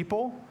talented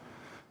people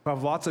who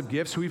have lots of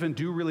gifts, who even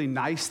do really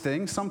nice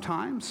things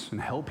sometimes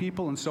and help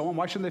people and so on.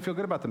 Why shouldn't they feel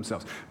good about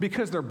themselves?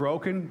 Because they're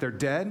broken, they're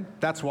dead,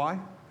 that's why.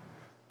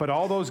 But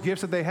all those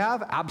gifts that they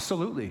have,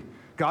 absolutely.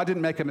 God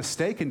didn't make a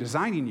mistake in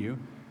designing you.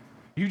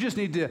 You just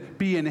need to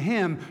be in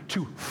him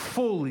to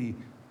fully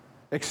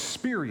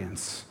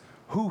experience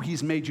who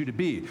he's made you to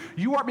be.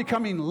 You are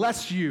becoming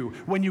less you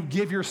when you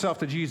give yourself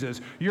to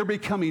Jesus. You're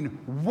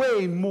becoming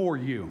way more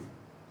you,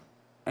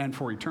 and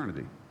for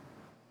eternity.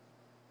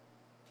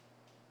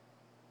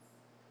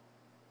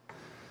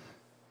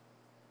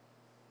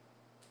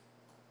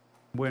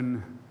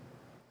 When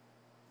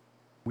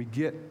we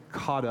get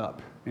caught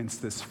up in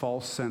this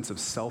false sense of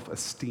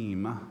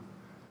self-esteem,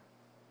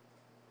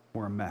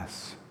 we're a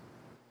mess.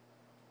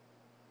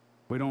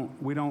 We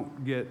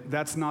don't get,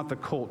 that's not the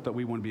cult that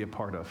we want to be a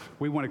part of.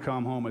 We want to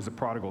come home as a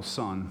prodigal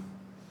son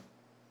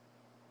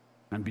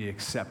and be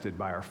accepted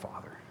by our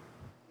Father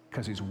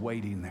because he's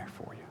waiting there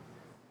for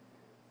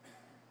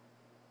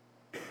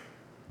you.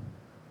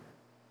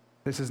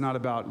 This is not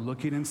about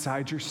looking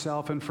inside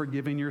yourself and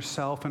forgiving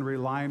yourself and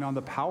relying on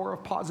the power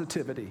of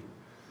positivity,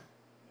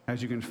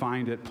 as you can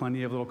find at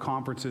plenty of little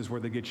conferences where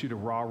they get you to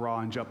rah-rah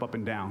and jump up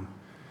and down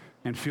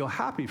and feel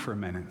happy for a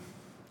minute.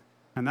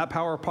 And that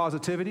power of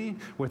positivity,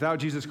 without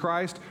Jesus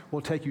Christ, will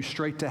take you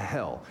straight to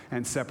hell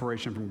and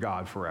separation from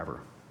God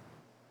forever.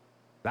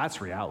 That's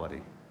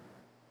reality.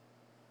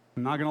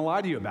 I'm not going to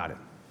lie to you about it.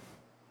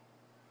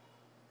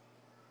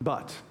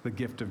 But the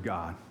gift of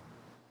God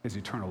is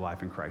eternal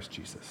life in Christ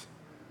Jesus.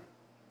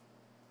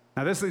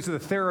 Now, this leads to the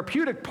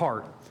therapeutic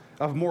part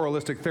of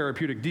moralistic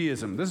therapeutic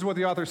deism. This is what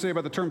the authors say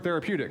about the term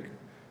therapeutic.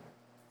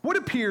 What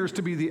appears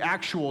to be the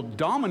actual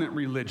dominant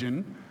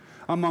religion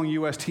among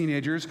U.S.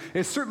 teenagers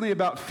is certainly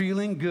about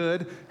feeling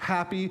good,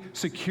 happy,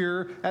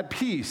 secure, at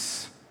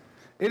peace.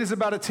 It is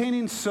about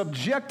attaining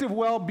subjective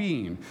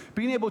well-being,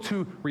 being able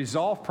to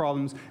resolve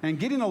problems, and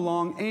getting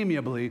along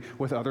amiably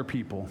with other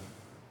people.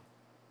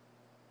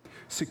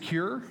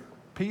 Secure,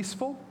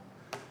 peaceful?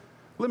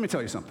 Let me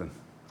tell you something,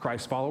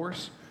 Christ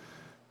followers.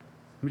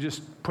 Let me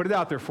just put it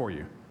out there for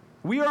you.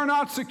 We are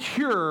not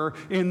secure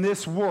in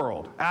this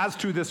world, as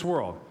to this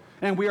world.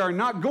 And we are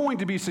not going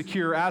to be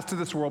secure as to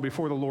this world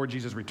before the Lord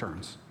Jesus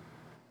returns.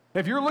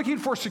 If you're looking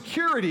for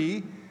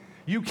security,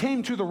 you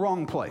came to the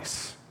wrong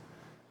place.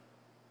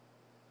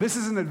 This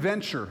is an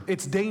adventure.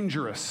 It's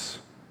dangerous.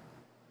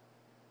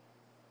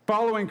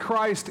 Following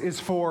Christ is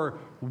for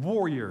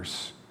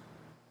warriors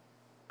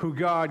who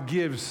God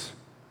gives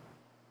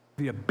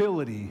the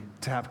ability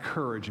to have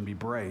courage and be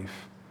brave,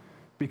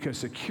 because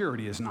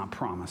security is not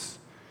promised.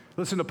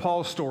 Listen to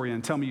Paul's story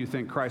and tell me you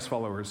think Christ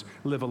followers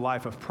live a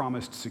life of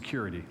promised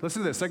security.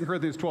 Listen to this, 2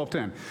 Corinthians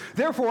 12:10.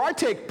 Therefore, I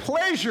take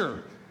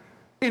pleasure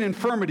in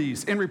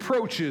infirmities, in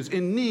reproaches,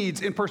 in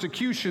needs, in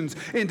persecutions,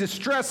 in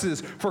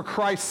distresses for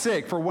Christ's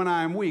sake. For when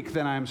I am weak,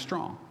 then I am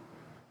strong.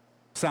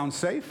 Sound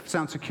safe?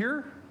 Sound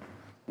secure?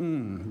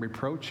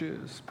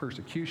 Reproaches,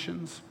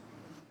 persecutions.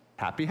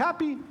 Happy,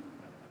 happy.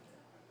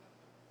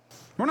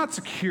 We're not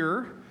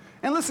secure.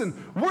 And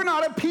listen, we're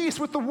not at peace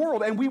with the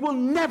world, and we will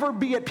never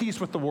be at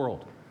peace with the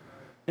world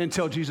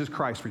until Jesus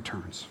Christ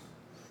returns.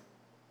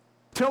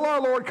 Till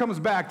our Lord comes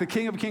back, the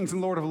King of Kings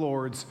and Lord of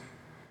Lords,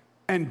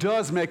 and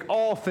does make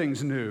all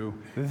things new,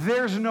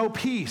 there's no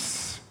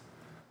peace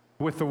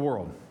with the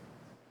world.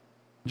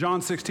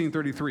 John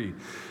 16:33.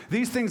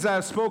 These things I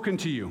have spoken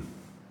to you,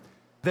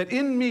 that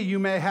in me you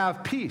may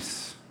have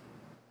peace.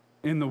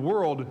 In the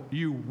world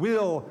you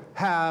will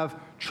have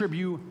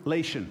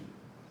tribulation.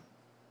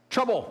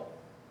 Trouble.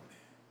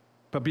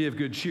 But be of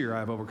good cheer, I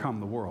have overcome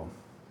the world.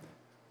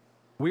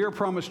 We are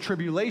promised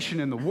tribulation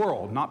in the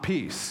world, not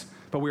peace,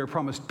 but we are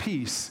promised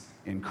peace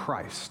in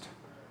Christ.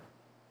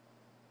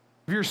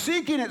 If you're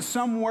seeking it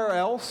somewhere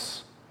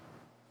else,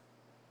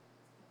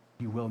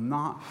 you will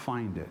not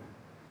find it.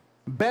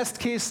 Best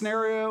case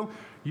scenario,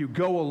 you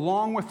go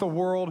along with the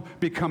world,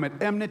 become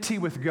at enmity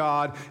with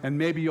God, and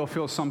maybe you'll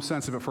feel some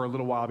sense of it for a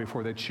little while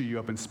before they chew you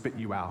up and spit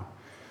you out.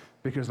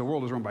 Because the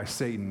world is run by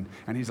Satan,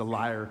 and he's a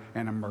liar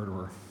and a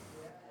murderer.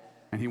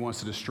 And he wants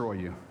to destroy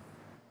you.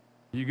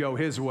 You go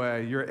his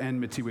way, you're at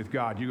enmity with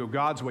God. You go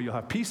God's way, you'll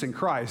have peace in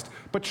Christ,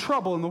 but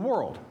trouble in the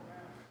world.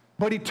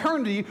 But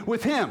eternity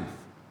with him.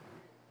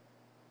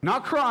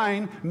 Not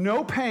crying,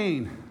 no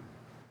pain.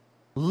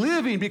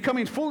 Living,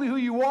 becoming fully who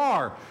you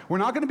are. We're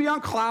not going to be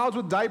on clouds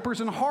with diapers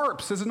and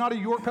harps. This is not a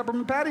York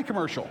Peppermint Patty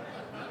commercial.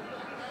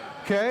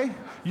 Okay?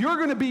 You're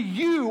going to be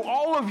you,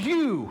 all of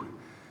you.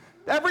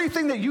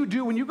 Everything that you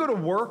do when you go to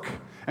work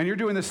and you're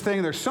doing this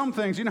thing, there's some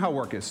things, you know how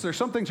work is. There's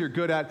some things you're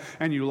good at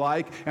and you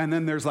like, and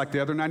then there's like the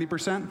other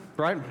 90%,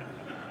 right?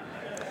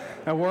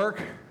 At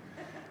work.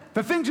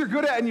 The things you're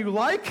good at and you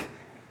like,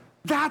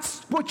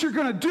 that's what you're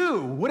going to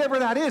do, whatever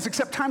that is,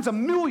 except times a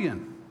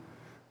million.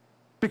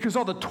 Because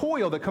all the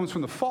toil that comes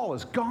from the fall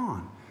is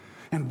gone.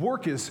 And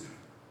work is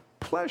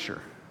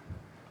pleasure,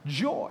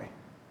 joy.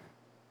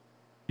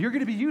 You're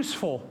going to be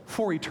useful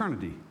for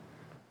eternity.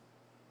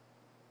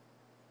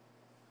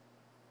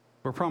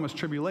 We're promised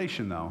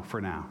tribulation, though,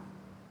 for now.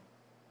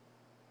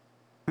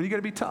 And you got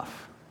to be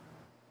tough.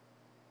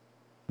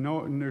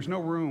 There's no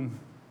room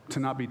to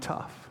not be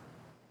tough.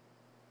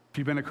 If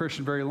you've been a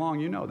Christian very long,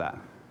 you know that.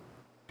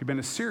 If you've been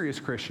a serious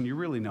Christian, you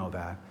really know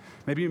that.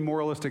 Maybe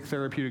moralistic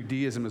therapeutic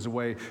deism is a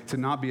way to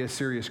not be a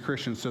serious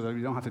Christian so that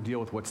you don't have to deal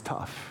with what's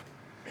tough.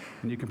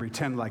 And you can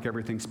pretend like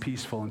everything's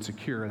peaceful and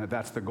secure and that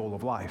that's the goal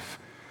of life.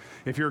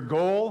 If your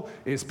goal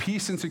is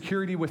peace and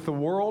security with the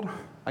world,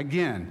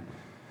 again,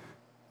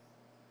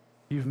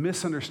 you've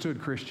misunderstood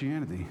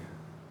Christianity.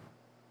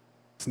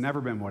 It's never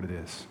been what it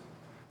is.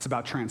 It's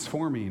about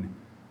transforming.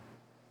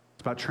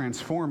 It's about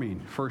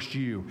transforming first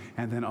you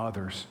and then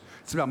others.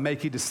 It's about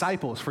making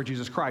disciples for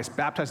Jesus Christ,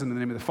 baptizing them in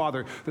the name of the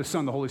Father, the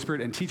Son, the Holy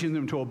Spirit, and teaching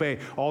them to obey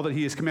all that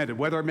he has commanded,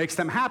 whether it makes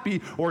them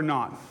happy or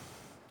not.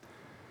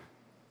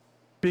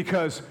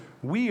 Because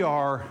we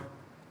are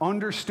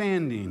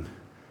understanding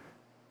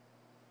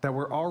that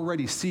we're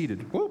already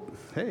seated.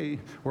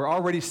 We're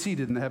already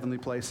seated in the heavenly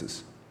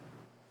places.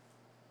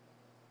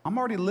 I'm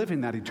already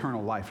living that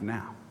eternal life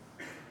now.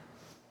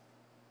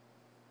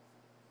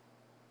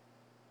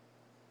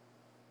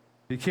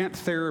 You can't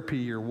therapy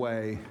your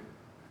way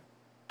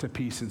to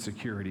peace and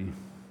security.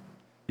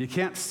 You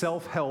can't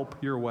self-help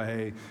your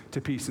way to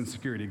peace and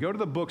security. Go to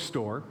the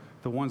bookstore,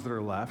 the ones that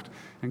are left,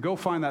 and go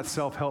find that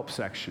self-help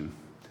section.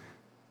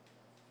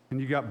 And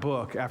you got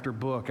book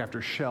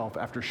after shelf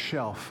after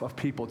shelf of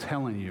people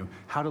telling you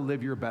how to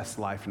live your best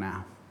life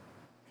now.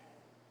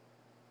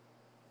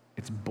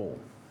 It's bull.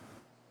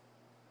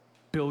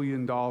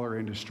 Billion-dollar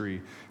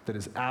industry that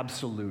is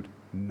absolute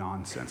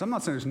nonsense. I'm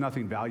not saying there's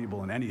nothing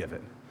valuable in any of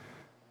it.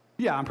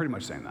 Yeah, I'm pretty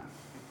much saying that.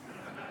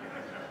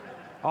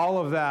 All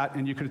of that,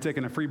 and you could have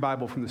taken a free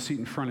Bible from the seat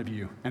in front of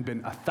you and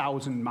been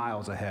 1,000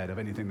 miles ahead of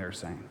anything they're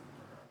saying.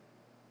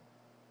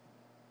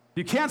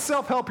 You can't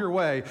self-help your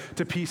way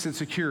to peace and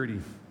security.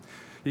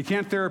 You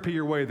can't therapy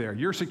your way there.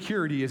 Your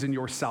security is in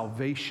your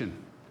salvation.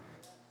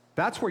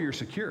 That's where you're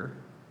secure,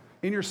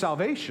 in your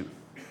salvation.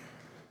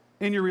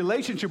 In your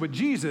relationship with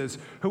Jesus,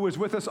 who is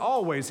with us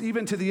always,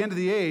 even to the end of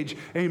the age,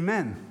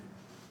 amen.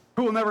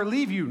 Who will never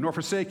leave you nor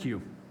forsake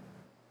you.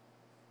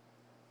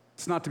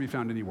 It's not to be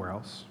found anywhere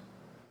else.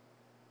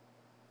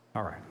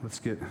 All right, let's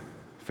get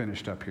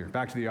finished up here.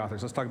 Back to the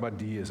authors. Let's talk about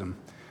deism,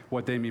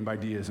 what they mean by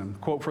deism.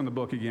 Quote from the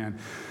book again.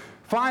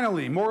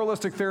 Finally,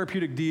 moralistic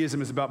therapeutic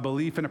deism is about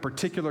belief in a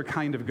particular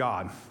kind of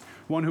God,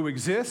 one who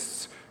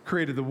exists,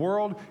 created the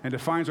world, and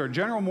defines our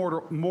general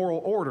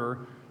moral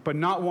order, but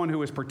not one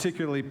who is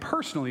particularly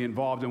personally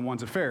involved in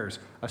one's affairs,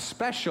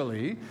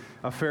 especially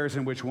affairs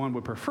in which one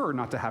would prefer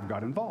not to have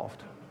God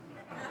involved.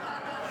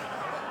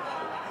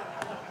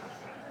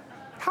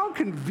 How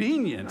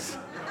convenient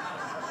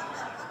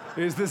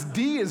is this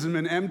deism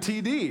in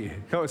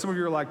MTD? Some of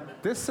you are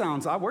like, this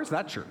sounds odd. Where's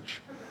that church?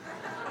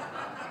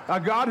 A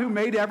God who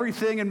made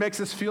everything and makes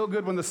us feel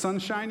good when the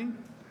sun's shining?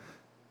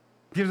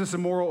 Gives us a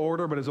moral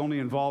order, but is only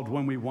involved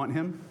when we want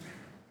him?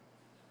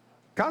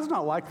 God's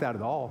not like that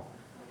at all.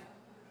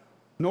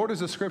 Nor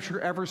does the scripture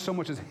ever so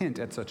much as hint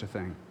at such a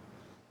thing.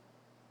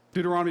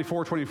 Deuteronomy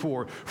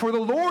 4:24, for the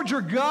Lord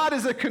your God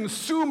is a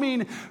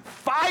consuming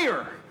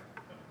fire,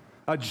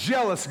 a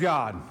jealous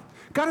God.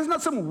 God is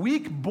not some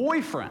weak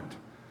boyfriend,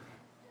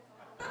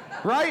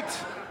 right?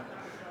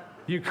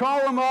 You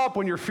call him up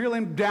when you're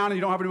feeling down and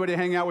you don't have anybody to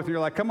hang out with, and you're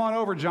like, come on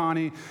over,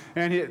 Johnny.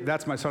 And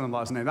that's my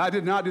son-in-law's name. I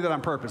did not do that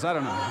on purpose. I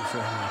don't know.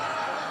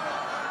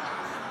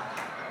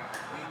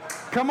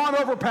 Come on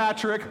over,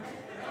 Patrick.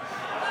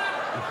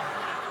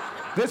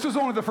 This was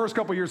only the first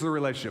couple years of the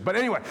relationship. But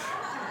anyway,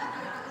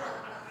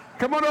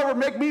 come on over,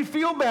 make me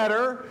feel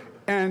better.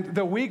 And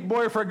the weak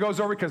boyfriend goes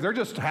over because they're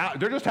just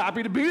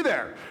happy to be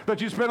there.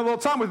 That you spend a little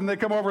time with them. They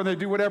come over and they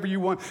do whatever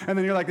you want. And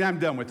then you're like, I'm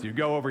done with you.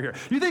 Go over here.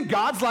 You think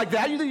God's like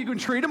that? You think you can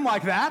treat him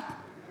like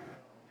that?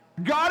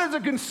 God is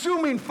a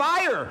consuming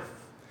fire.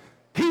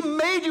 He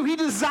made you. He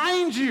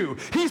designed you.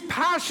 He's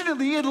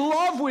passionately in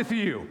love with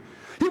you.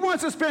 He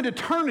wants to spend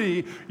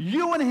eternity,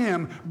 you and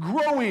him,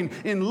 growing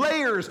in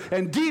layers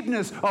and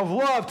deepness of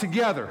love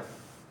together.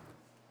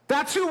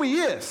 That's who he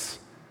is.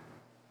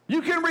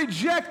 You can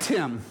reject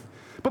him,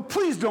 but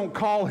please don't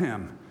call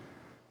him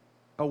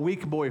a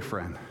weak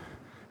boyfriend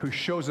who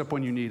shows up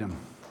when you need him.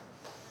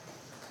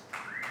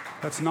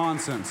 That's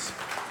nonsense.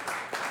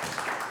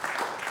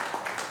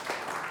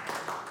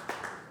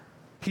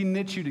 He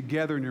knit you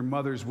together in your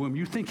mother's womb.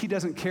 You think he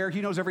doesn't care?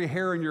 He knows every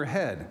hair in your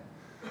head.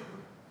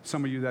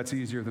 Some of you, that's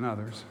easier than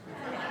others.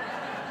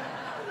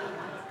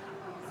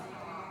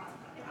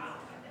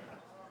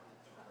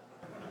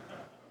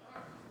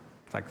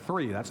 It's like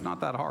 3. That's not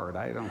that hard.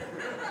 I don't.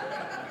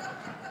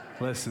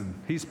 Listen,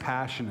 he's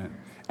passionate,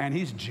 and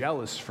he's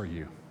jealous for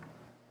you.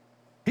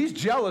 He's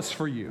jealous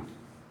for you.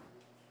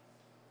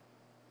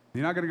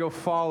 You're not going to go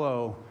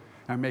follow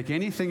and make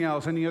anything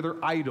else, any other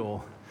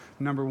idol,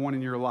 number one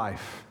in your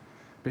life.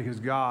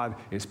 Because God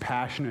is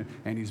passionate,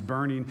 and he's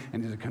burning,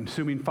 and he's a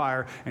consuming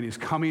fire, and he's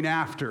coming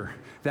after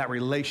that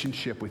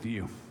relationship with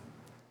you.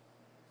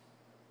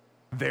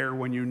 There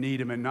when you need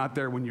him and not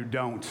there when you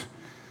don't.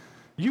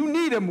 You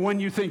need him when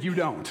you think you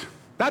don't.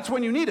 That's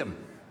when you need him.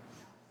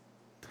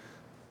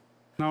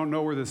 I don't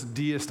know where this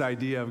deist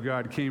idea of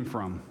God came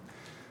from,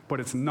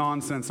 but it's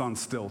nonsense on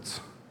stilts.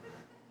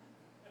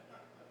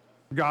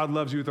 God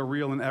loves you with a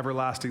real and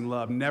everlasting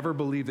love. Never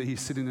believe that he's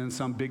sitting in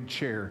some big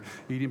chair,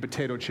 eating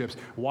potato chips,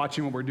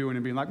 watching what we're doing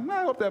and being like,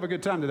 I hope they have a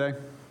good time today.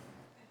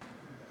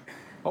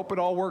 Hope it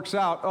all works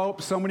out. Oh,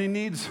 somebody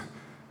needs,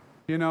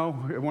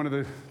 one of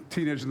the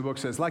teenagers in the book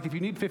says, like if you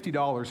need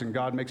 $50 and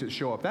God makes it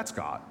show up, that's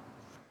God,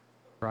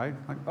 right?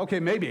 Like, okay,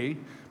 maybe,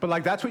 but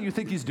like that's what you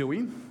think he's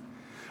doing?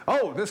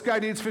 Oh, this guy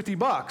needs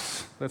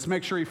 $50. Let's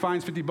make sure he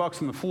finds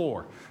 $50 on the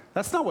floor.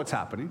 That's not what's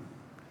happening.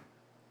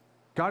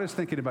 God is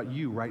thinking about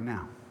you right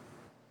now.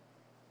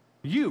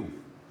 You.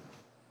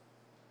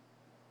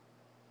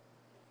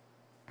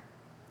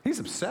 He's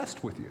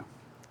obsessed with you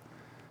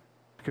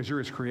because you're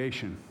his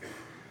creation.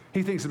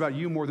 He thinks about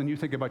you more than you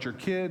think about your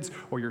kids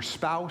or your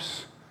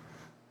spouse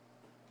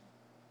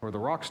or the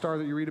rock star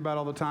that you read about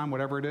all the time,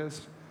 whatever it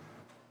is.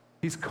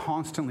 He's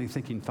constantly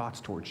thinking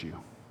thoughts towards you.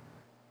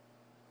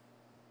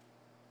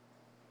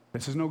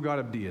 This is no God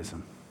of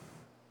deism.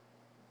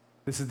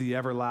 This is the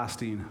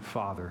everlasting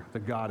Father, the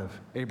God of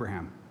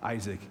Abraham,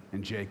 Isaac,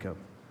 and Jacob.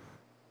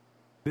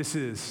 This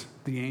is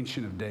the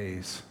Ancient of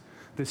Days.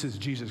 This is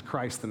Jesus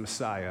Christ, the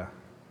Messiah.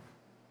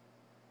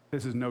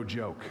 This is no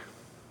joke.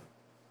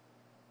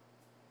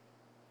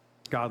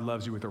 God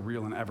loves you with a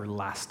real and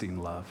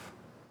everlasting love.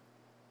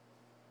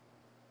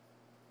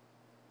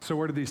 So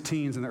where did these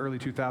teens in the early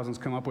 2000s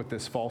come up with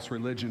this false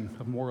religion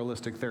of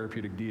moralistic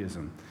therapeutic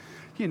deism?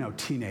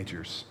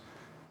 Teenagers.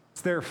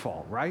 It's their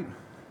fault, right?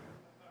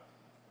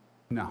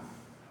 No.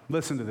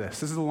 Listen to this.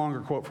 This is a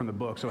longer quote from the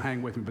book, so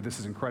hang with me, but this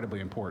is incredibly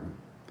important.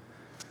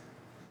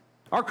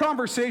 Our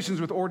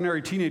conversations with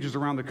ordinary teenagers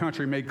around the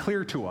country made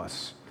clear to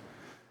us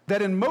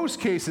that in most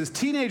cases,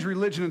 teenage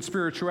religion and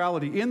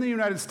spirituality in the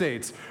United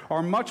States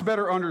are much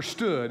better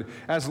understood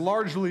as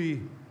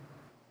largely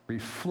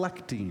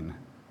reflecting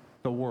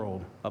the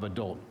world of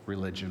adult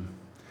religion,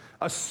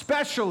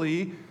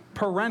 especially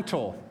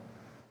parental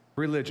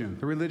religion,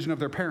 the religion of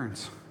their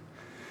parents,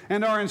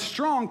 and are in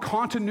strong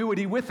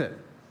continuity with it.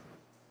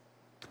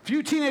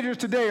 Few teenagers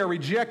today are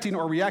rejecting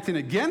or reacting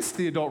against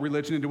the adult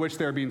religion into which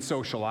they are being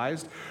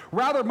socialized.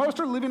 Rather, most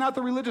are living out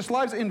their religious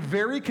lives in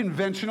very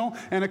conventional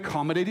and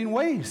accommodating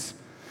ways.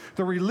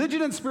 The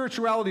religion and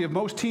spirituality of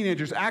most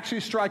teenagers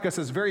actually strike us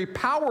as very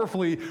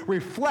powerfully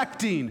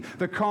reflecting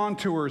the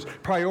contours,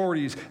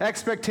 priorities,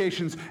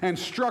 expectations, and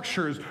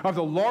structures of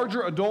the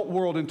larger adult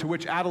world into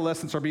which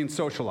adolescents are being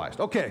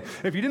socialized. Okay,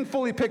 if you didn't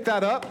fully pick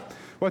that up,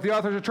 what the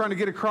authors are trying to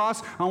get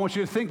across, I want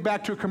you to think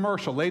back to a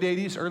commercial, late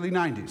 80s, early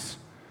 90s.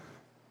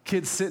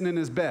 Kid sitting in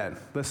his bed,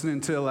 listening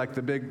to like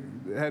the big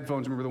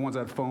headphones, remember the ones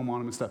that had foam on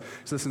them and stuff.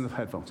 He's listening to the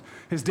headphones.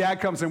 His dad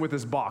comes in with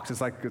this box.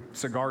 It's like a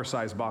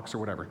cigar-sized box or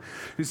whatever.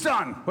 He's,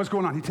 son, what's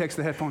going on? He takes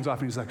the headphones off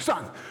and he's like,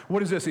 son,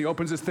 what is this? He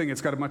opens this thing.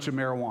 It's got a bunch of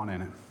marijuana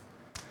in it.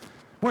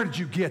 Where did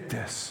you get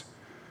this?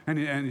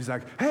 And he's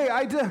like, hey,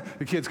 I did.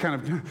 The kid's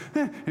kind of,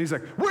 and he's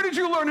like, where did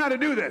you learn how to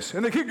do this?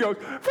 And the kid goes,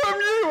 from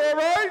you, all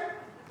right?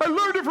 I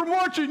learned it from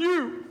watching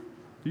you.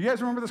 You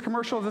guys remember this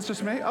commercial? Is this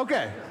just me?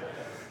 Okay.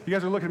 You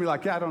guys are looking at me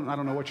like, yeah, I don't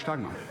know what you're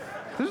talking about.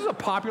 This is a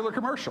popular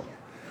commercial.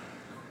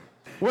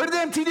 Where did the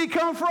MTD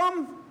come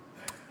from?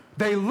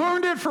 They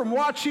learned it from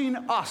watching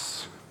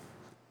us.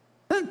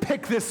 They didn't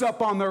pick this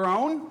up on their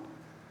own.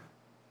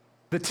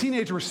 The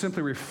teenagers were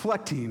simply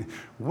reflecting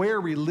where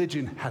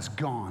religion has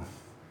gone.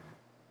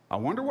 I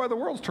wonder why the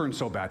world's turned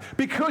so bad.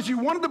 Because you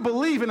wanted to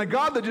believe in a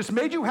God that just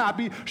made you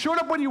happy, showed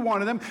up when you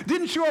wanted him,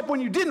 didn't show up when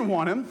you didn't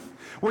want him,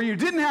 where you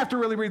didn't have to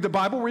really read the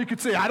Bible, where you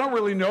could say, I don't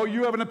really know,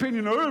 you have an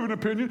opinion, I have an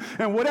opinion,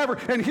 and whatever.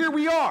 And here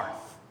we are,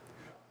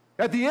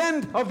 at the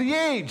end of the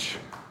age.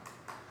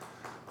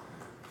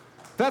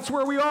 That's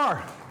where we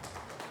are.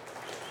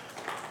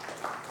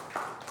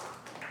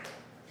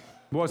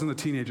 It wasn't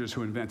the teenagers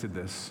who invented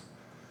this.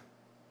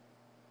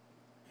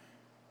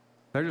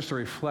 They're just a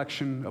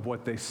reflection of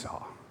what they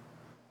saw.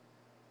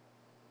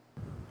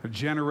 A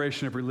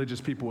generation of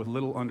religious people with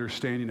little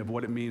understanding of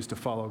what it means to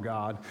follow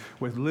God,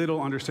 with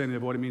little understanding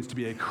of what it means to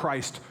be a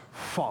Christ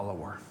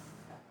follower.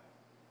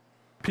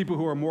 People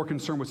who are more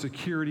concerned with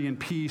security and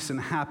peace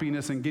and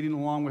happiness and getting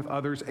along with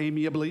others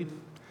amiably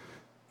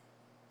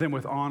than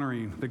with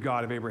honoring the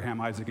God of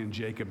Abraham, Isaac, and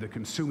Jacob, the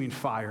consuming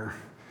fire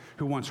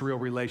who wants real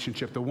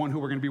relationship, the one who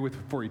we're going to be with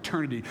for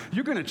eternity.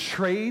 You're going to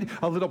trade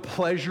a little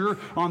pleasure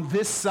on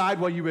this side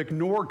while you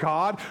ignore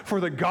God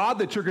for the God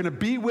that you're going to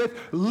be with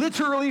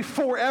literally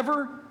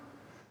forever?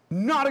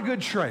 Not a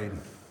good trade.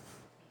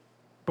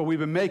 But we've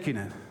been making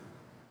it.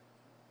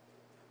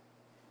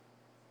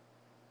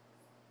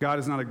 God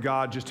is not a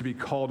God just to be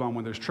called on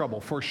when there's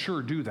trouble. For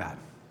sure, do that.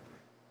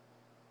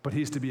 But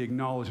he's to be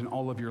acknowledged in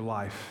all of your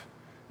life.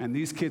 And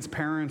these kids'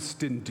 parents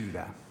didn't do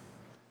that.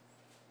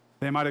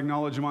 They might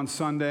acknowledge him on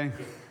Sunday,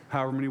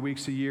 however many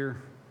weeks a year.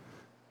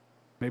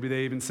 Maybe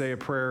they even say a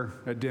prayer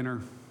at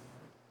dinner,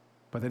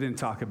 but they didn't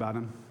talk about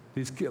him.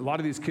 A lot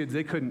of these kids,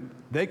 they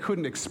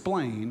couldn't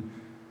explain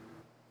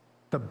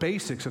the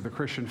basics of the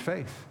Christian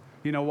faith.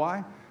 You know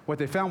why? What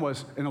they found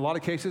was, in a lot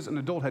of cases, an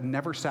adult had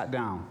never sat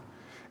down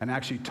and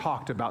actually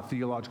talked about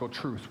theological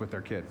truths with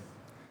their kid.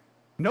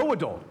 No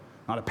adult,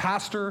 not a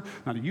pastor,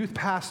 not a youth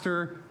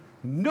pastor,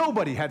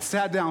 nobody had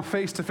sat down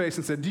face to face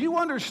and said, do you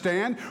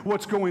understand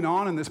what's going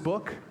on in this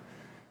book?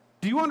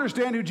 Do you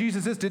understand who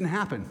Jesus is? Didn't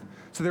happen.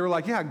 So they were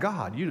like, yeah,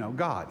 God.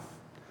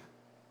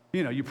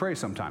 You pray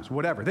sometimes,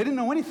 whatever. They didn't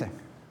know anything.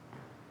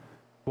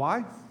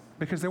 Why?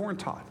 Because they weren't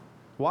taught.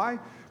 Why?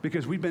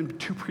 Because we've been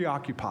too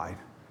preoccupied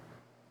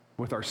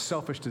with our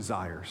selfish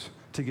desires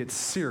to get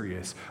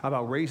serious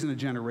about raising a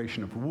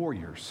generation of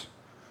warriors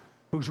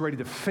who's ready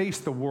to face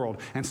the world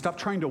and stop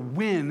trying to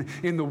win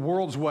in the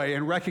world's way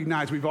and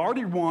recognize we've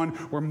already won,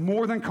 we're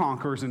more than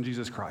conquerors in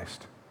Jesus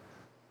Christ,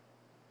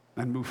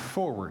 and move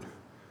forward.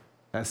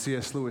 As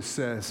C.S. Lewis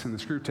says in the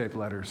Screwtape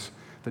Letters,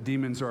 the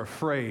demons are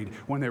afraid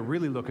when they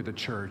really look at the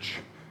church,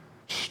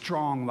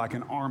 strong like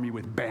an army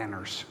with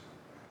banners.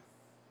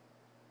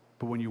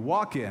 But when you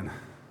walk in,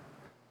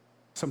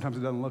 sometimes it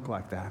doesn't look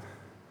like that.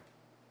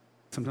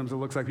 Sometimes it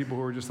looks like people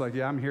who are just like,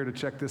 yeah, I'm here to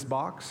check this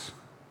box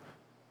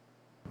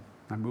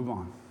and move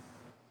on.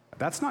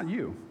 That's not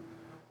you.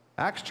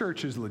 Acts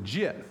Church is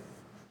legit,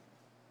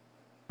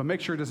 but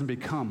make sure it doesn't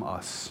become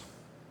us.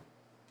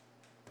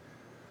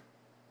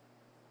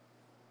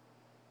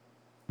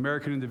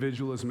 American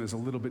individualism is a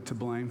little bit to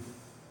blame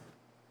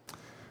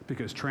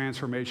because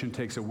transformation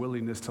takes a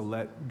willingness to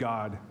let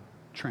God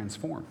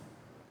transform.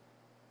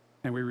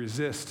 And we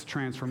resist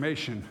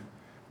transformation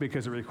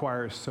because it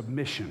requires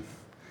submission.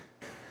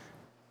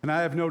 And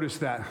I have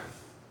noticed that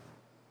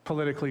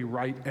politically,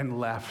 right and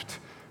left,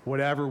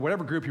 whatever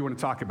group you want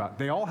to talk about,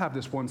 they all have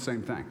this one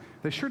same thing.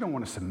 They sure don't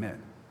want to submit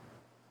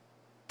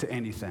to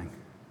anything.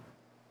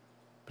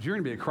 But if you're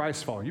going to be a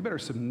Christ follower, you better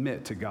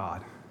submit to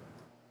God.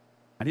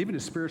 And even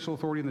to spiritual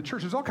authority in the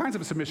church, there's all kinds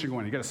of submission going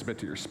on. You got to submit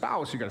to your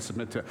spouse, you got to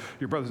submit to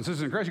your brothers and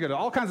sisters in Christ, you got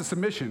all kinds of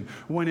submission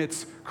when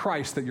it's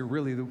Christ that you're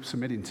really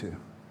submitting to.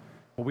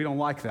 Well, we don't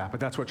like that, but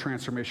that's what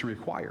transformation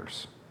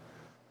requires.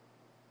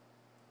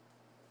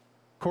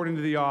 According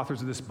to the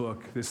authors of this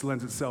book, this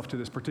lends itself to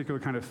this particular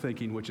kind of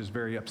thinking, which is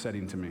very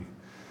upsetting to me.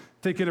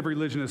 Thinking of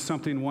religion as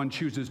something one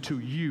chooses to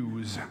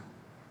use,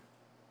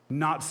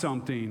 not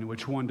something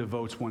which one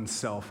devotes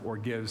oneself or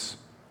gives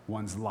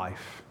one's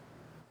life.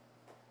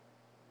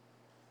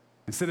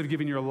 Instead of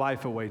giving your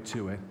life away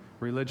to it,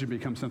 religion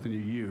becomes something you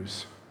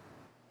use.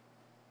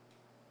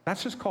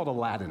 That's just called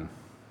Aladdin,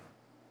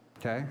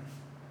 okay?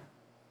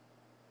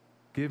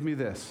 Give me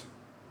this.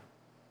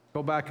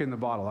 Go back in the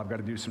bottle. I've got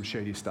to do some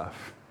shady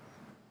stuff.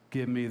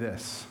 Give me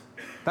this.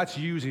 That's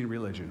using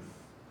religion.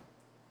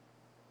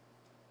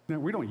 No,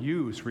 we don't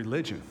use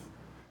religion.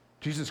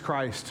 Jesus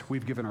Christ,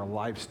 we've given our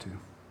lives to.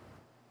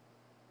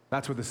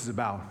 That's what this is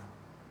about.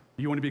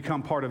 You want to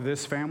become part of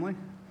this family?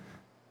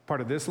 Part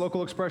of this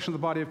local expression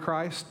of the body of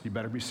Christ? You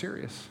better be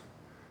serious.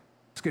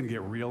 It's going to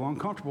get real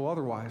uncomfortable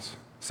otherwise.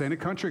 This ain't a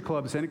country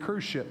club. This ain't a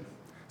cruise ship.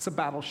 It's a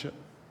battleship.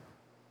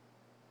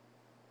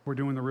 We're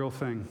doing the real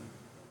thing.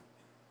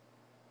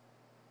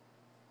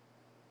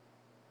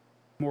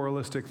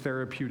 Moralistic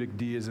therapeutic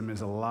deism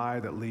is a lie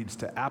that leads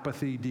to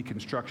apathy,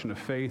 deconstruction of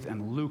faith,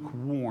 and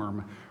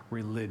lukewarm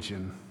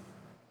religion.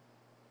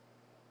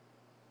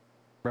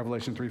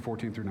 Revelation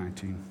 3:14 through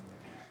 19.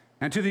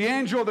 And to the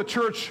angel of the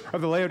church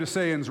of the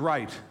Laodiceans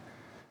write,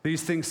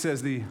 these things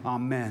says the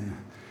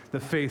Amen, the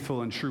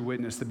faithful and true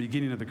witness, the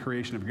beginning of the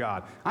creation of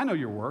God. I know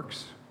your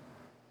works,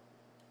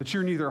 that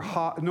you're neither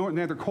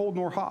cold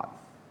nor hot.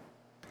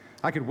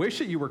 I could wish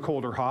that you were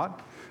cold or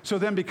hot. So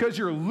then, because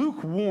you're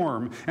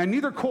lukewarm and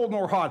neither cold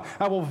nor hot,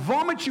 I will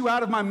vomit you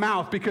out of my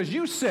mouth, because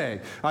you say,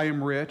 I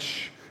am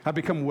rich, have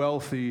become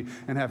wealthy,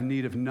 and have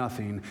need of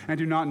nothing, and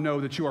do not know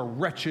that you are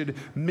wretched,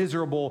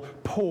 miserable,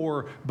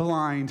 poor,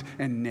 blind,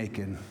 and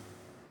naked.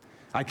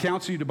 I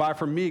counsel you to buy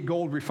from me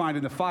gold refined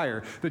in the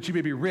fire, that you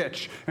may be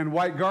rich, and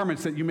white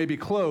garments that you may be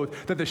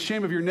clothed, that the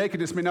shame of your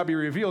nakedness may not be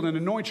revealed, and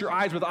anoint your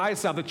eyes with eye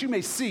salve, that you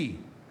may see.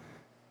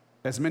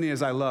 As many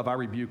as I love, I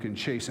rebuke and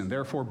chasten.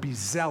 Therefore, be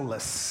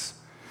zealous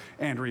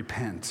and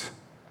repent.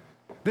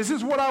 This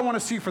is what I want to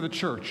see for the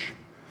church,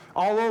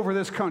 all over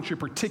this country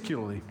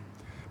particularly,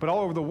 but all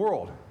over the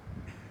world.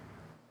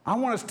 I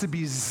want us to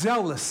be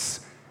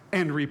zealous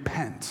and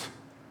repent.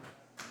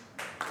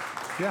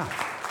 Yeah.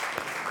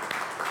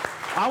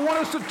 I want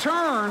us to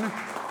turn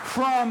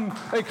from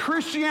a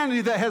Christianity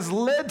that has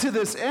led to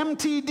this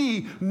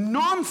MTD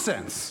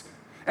nonsense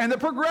and the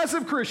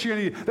progressive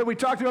Christianity that we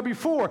talked about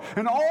before,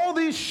 and all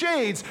these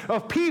shades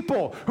of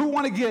people who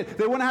want to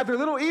have their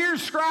little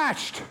ears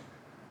scratched.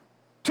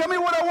 Tell me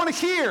what I want to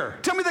hear.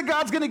 Tell me that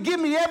God's going to give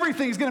me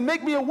everything. He's going to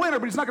make me a winner,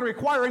 but he's not going to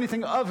require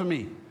anything of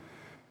me.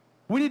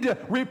 We need to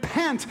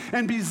repent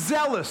and be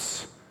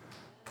zealous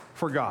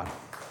for God.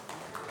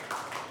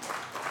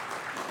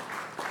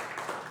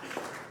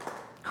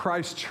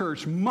 Christ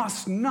Church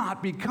must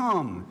not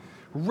become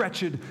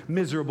wretched,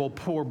 miserable,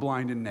 poor,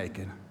 blind, and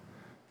naked.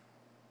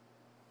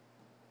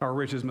 Our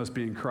riches must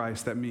be in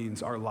Christ. That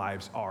means our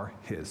lives are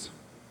his.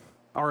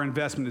 Our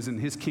investment is in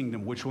his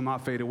kingdom, which will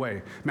not fade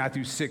away.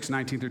 Matthew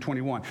 6:19 through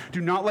 21. Do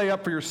not lay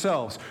up for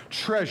yourselves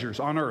treasures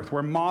on earth,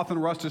 where moth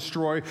and rust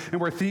destroy, and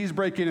where thieves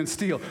break in and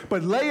steal.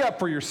 But lay up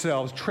for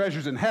yourselves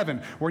treasures in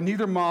heaven, where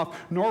neither moth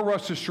nor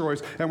rust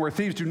destroys, and where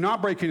thieves do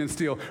not break in and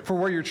steal. For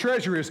where your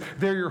treasure is,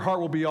 there your heart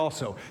will be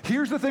also.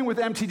 Here's the thing with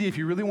MTD, if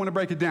you really want to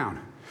break it down.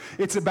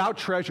 It's about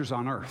treasures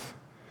on earth.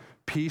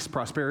 peace,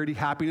 prosperity,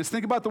 happiness.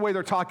 Think about the way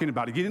they're talking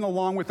about it. Getting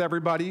along with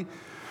everybody,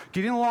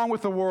 getting along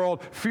with the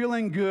world,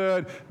 feeling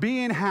good,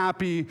 being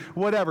happy,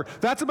 whatever.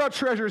 That's about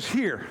treasures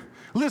here.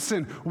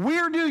 Listen,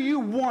 where do you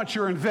want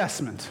your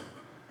investment?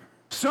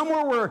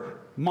 Somewhere where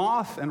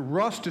moth and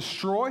rust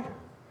destroy,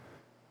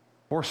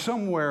 or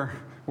somewhere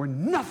where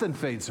nothing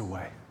fades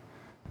away?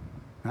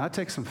 Now, that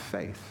takes some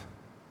faith.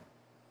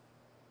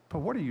 But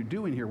what are you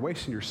doing here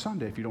wasting your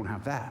Sunday if you don't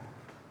have that?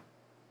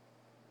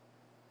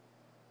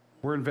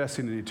 We're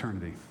investing in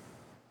eternity.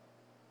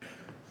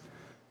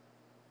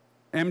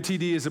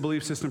 MTD is a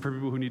belief system for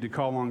people who need to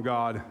call on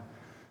God.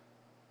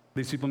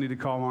 These people need to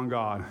call on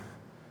God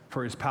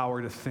for his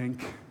power to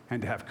think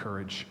and to have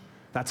courage.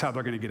 That's how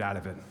they're going to get out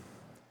of it.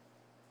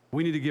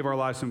 We need to give our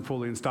lives to him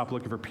fully and stop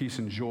looking for peace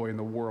and joy in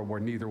the world where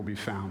neither will be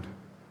found.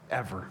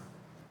 Ever.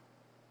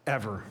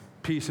 Ever.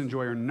 Peace and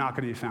joy are not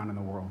going to be found in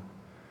the world.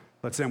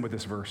 Let's end with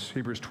this verse,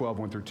 Hebrews 12,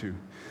 1 through 2.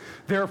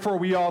 Therefore,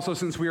 we also,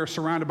 since we are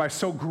surrounded by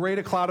so great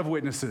a cloud of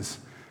witnesses,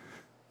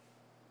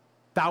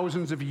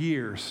 thousands of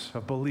years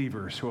of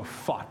believers who have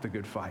fought the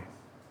good fight,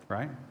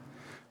 right?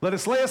 Let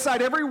us lay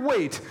aside every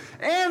weight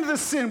and the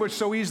sin which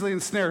so easily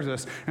ensnares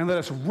us, and let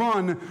us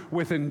run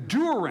with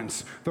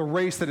endurance the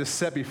race that is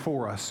set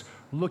before us,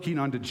 looking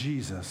unto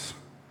Jesus,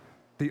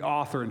 the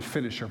author and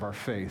finisher of our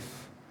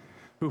faith,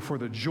 who for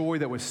the joy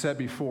that was set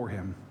before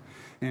him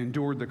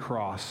endured the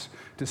cross,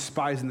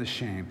 despising the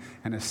shame,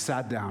 and has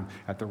sat down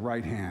at the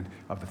right hand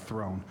of the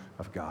throne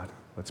of God.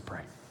 Let's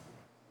pray.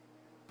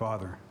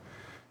 Father,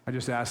 I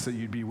just ask that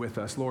you'd be with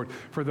us. Lord,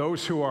 for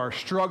those who are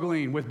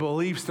struggling with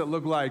beliefs that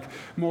look like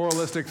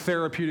moralistic,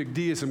 therapeutic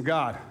deism,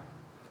 God,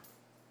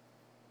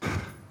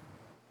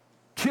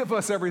 give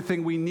us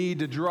everything we need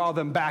to draw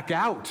them back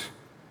out,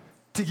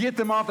 to get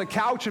them off the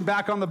couch and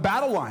back on the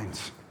battle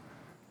lines.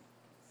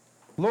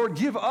 Lord,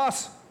 give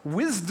us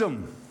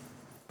wisdom.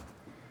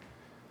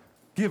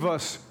 Give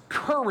us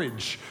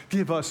courage.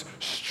 Give us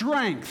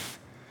strength.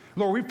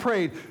 Lord, we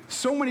prayed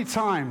so many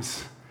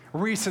times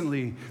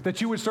recently that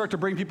you would start to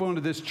bring people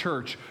into this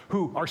church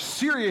who are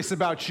serious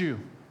about you,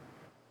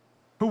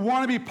 who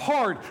want to be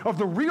part of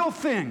the real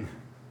thing,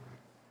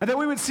 and that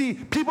we would see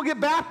people get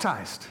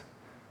baptized.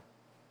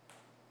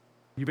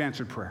 You've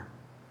answered prayer.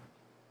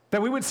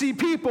 That we would see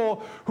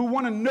people who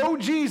want to know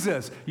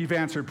Jesus. You've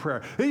answered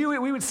prayer. That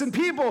we would send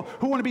people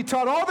who want to be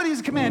taught all that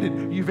he's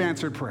commanded. You've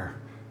answered prayer.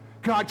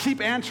 God, keep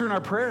answering our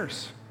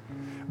prayers.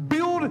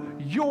 Build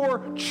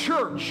your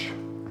church,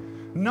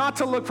 not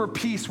to look for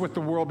peace with the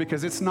world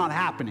because it's not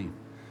happening.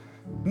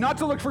 Not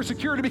to look for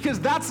security because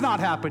that's not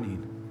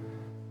happening.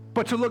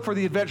 But to look for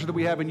the adventure that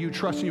we have in you,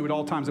 trusting you at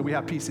all times, that we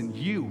have peace in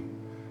you.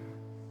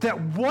 That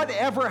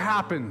whatever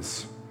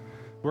happens,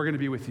 we're going to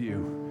be with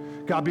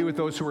you. God, be with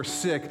those who are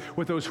sick,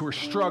 with those who are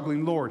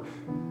struggling. Lord,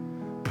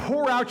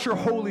 pour out your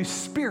Holy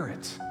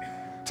Spirit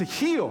to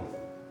heal.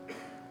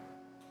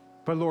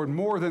 But Lord,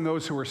 more than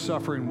those who are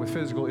suffering with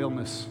physical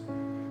illness,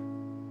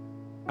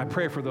 I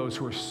pray for those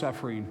who are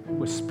suffering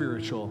with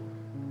spiritual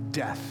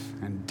death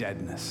and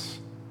deadness.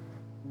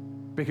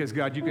 Because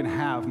God, you can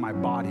have my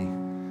body,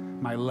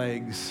 my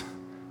legs,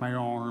 my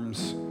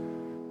arms.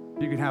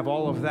 You can have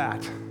all of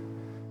that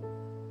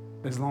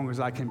as long as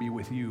I can be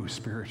with you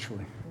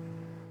spiritually.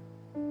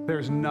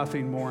 There's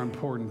nothing more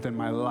important than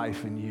my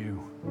life in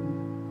you.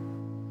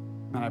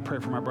 And I pray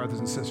for my brothers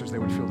and sisters, they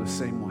would feel the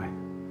same way.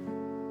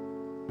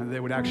 And they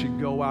would actually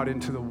go out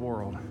into the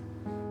world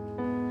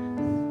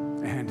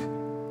and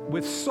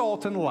with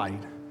salt and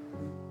light,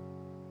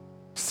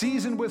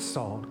 seasoned with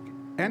salt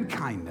and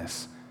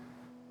kindness,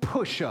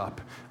 push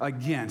up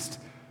against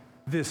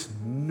this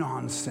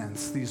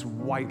nonsense, these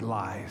white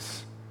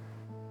lies,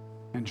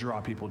 and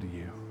draw people to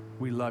you.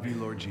 We love you,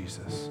 Lord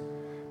Jesus.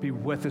 Be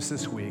with us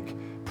this week.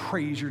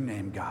 Praise your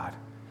name, God.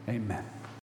 Amen.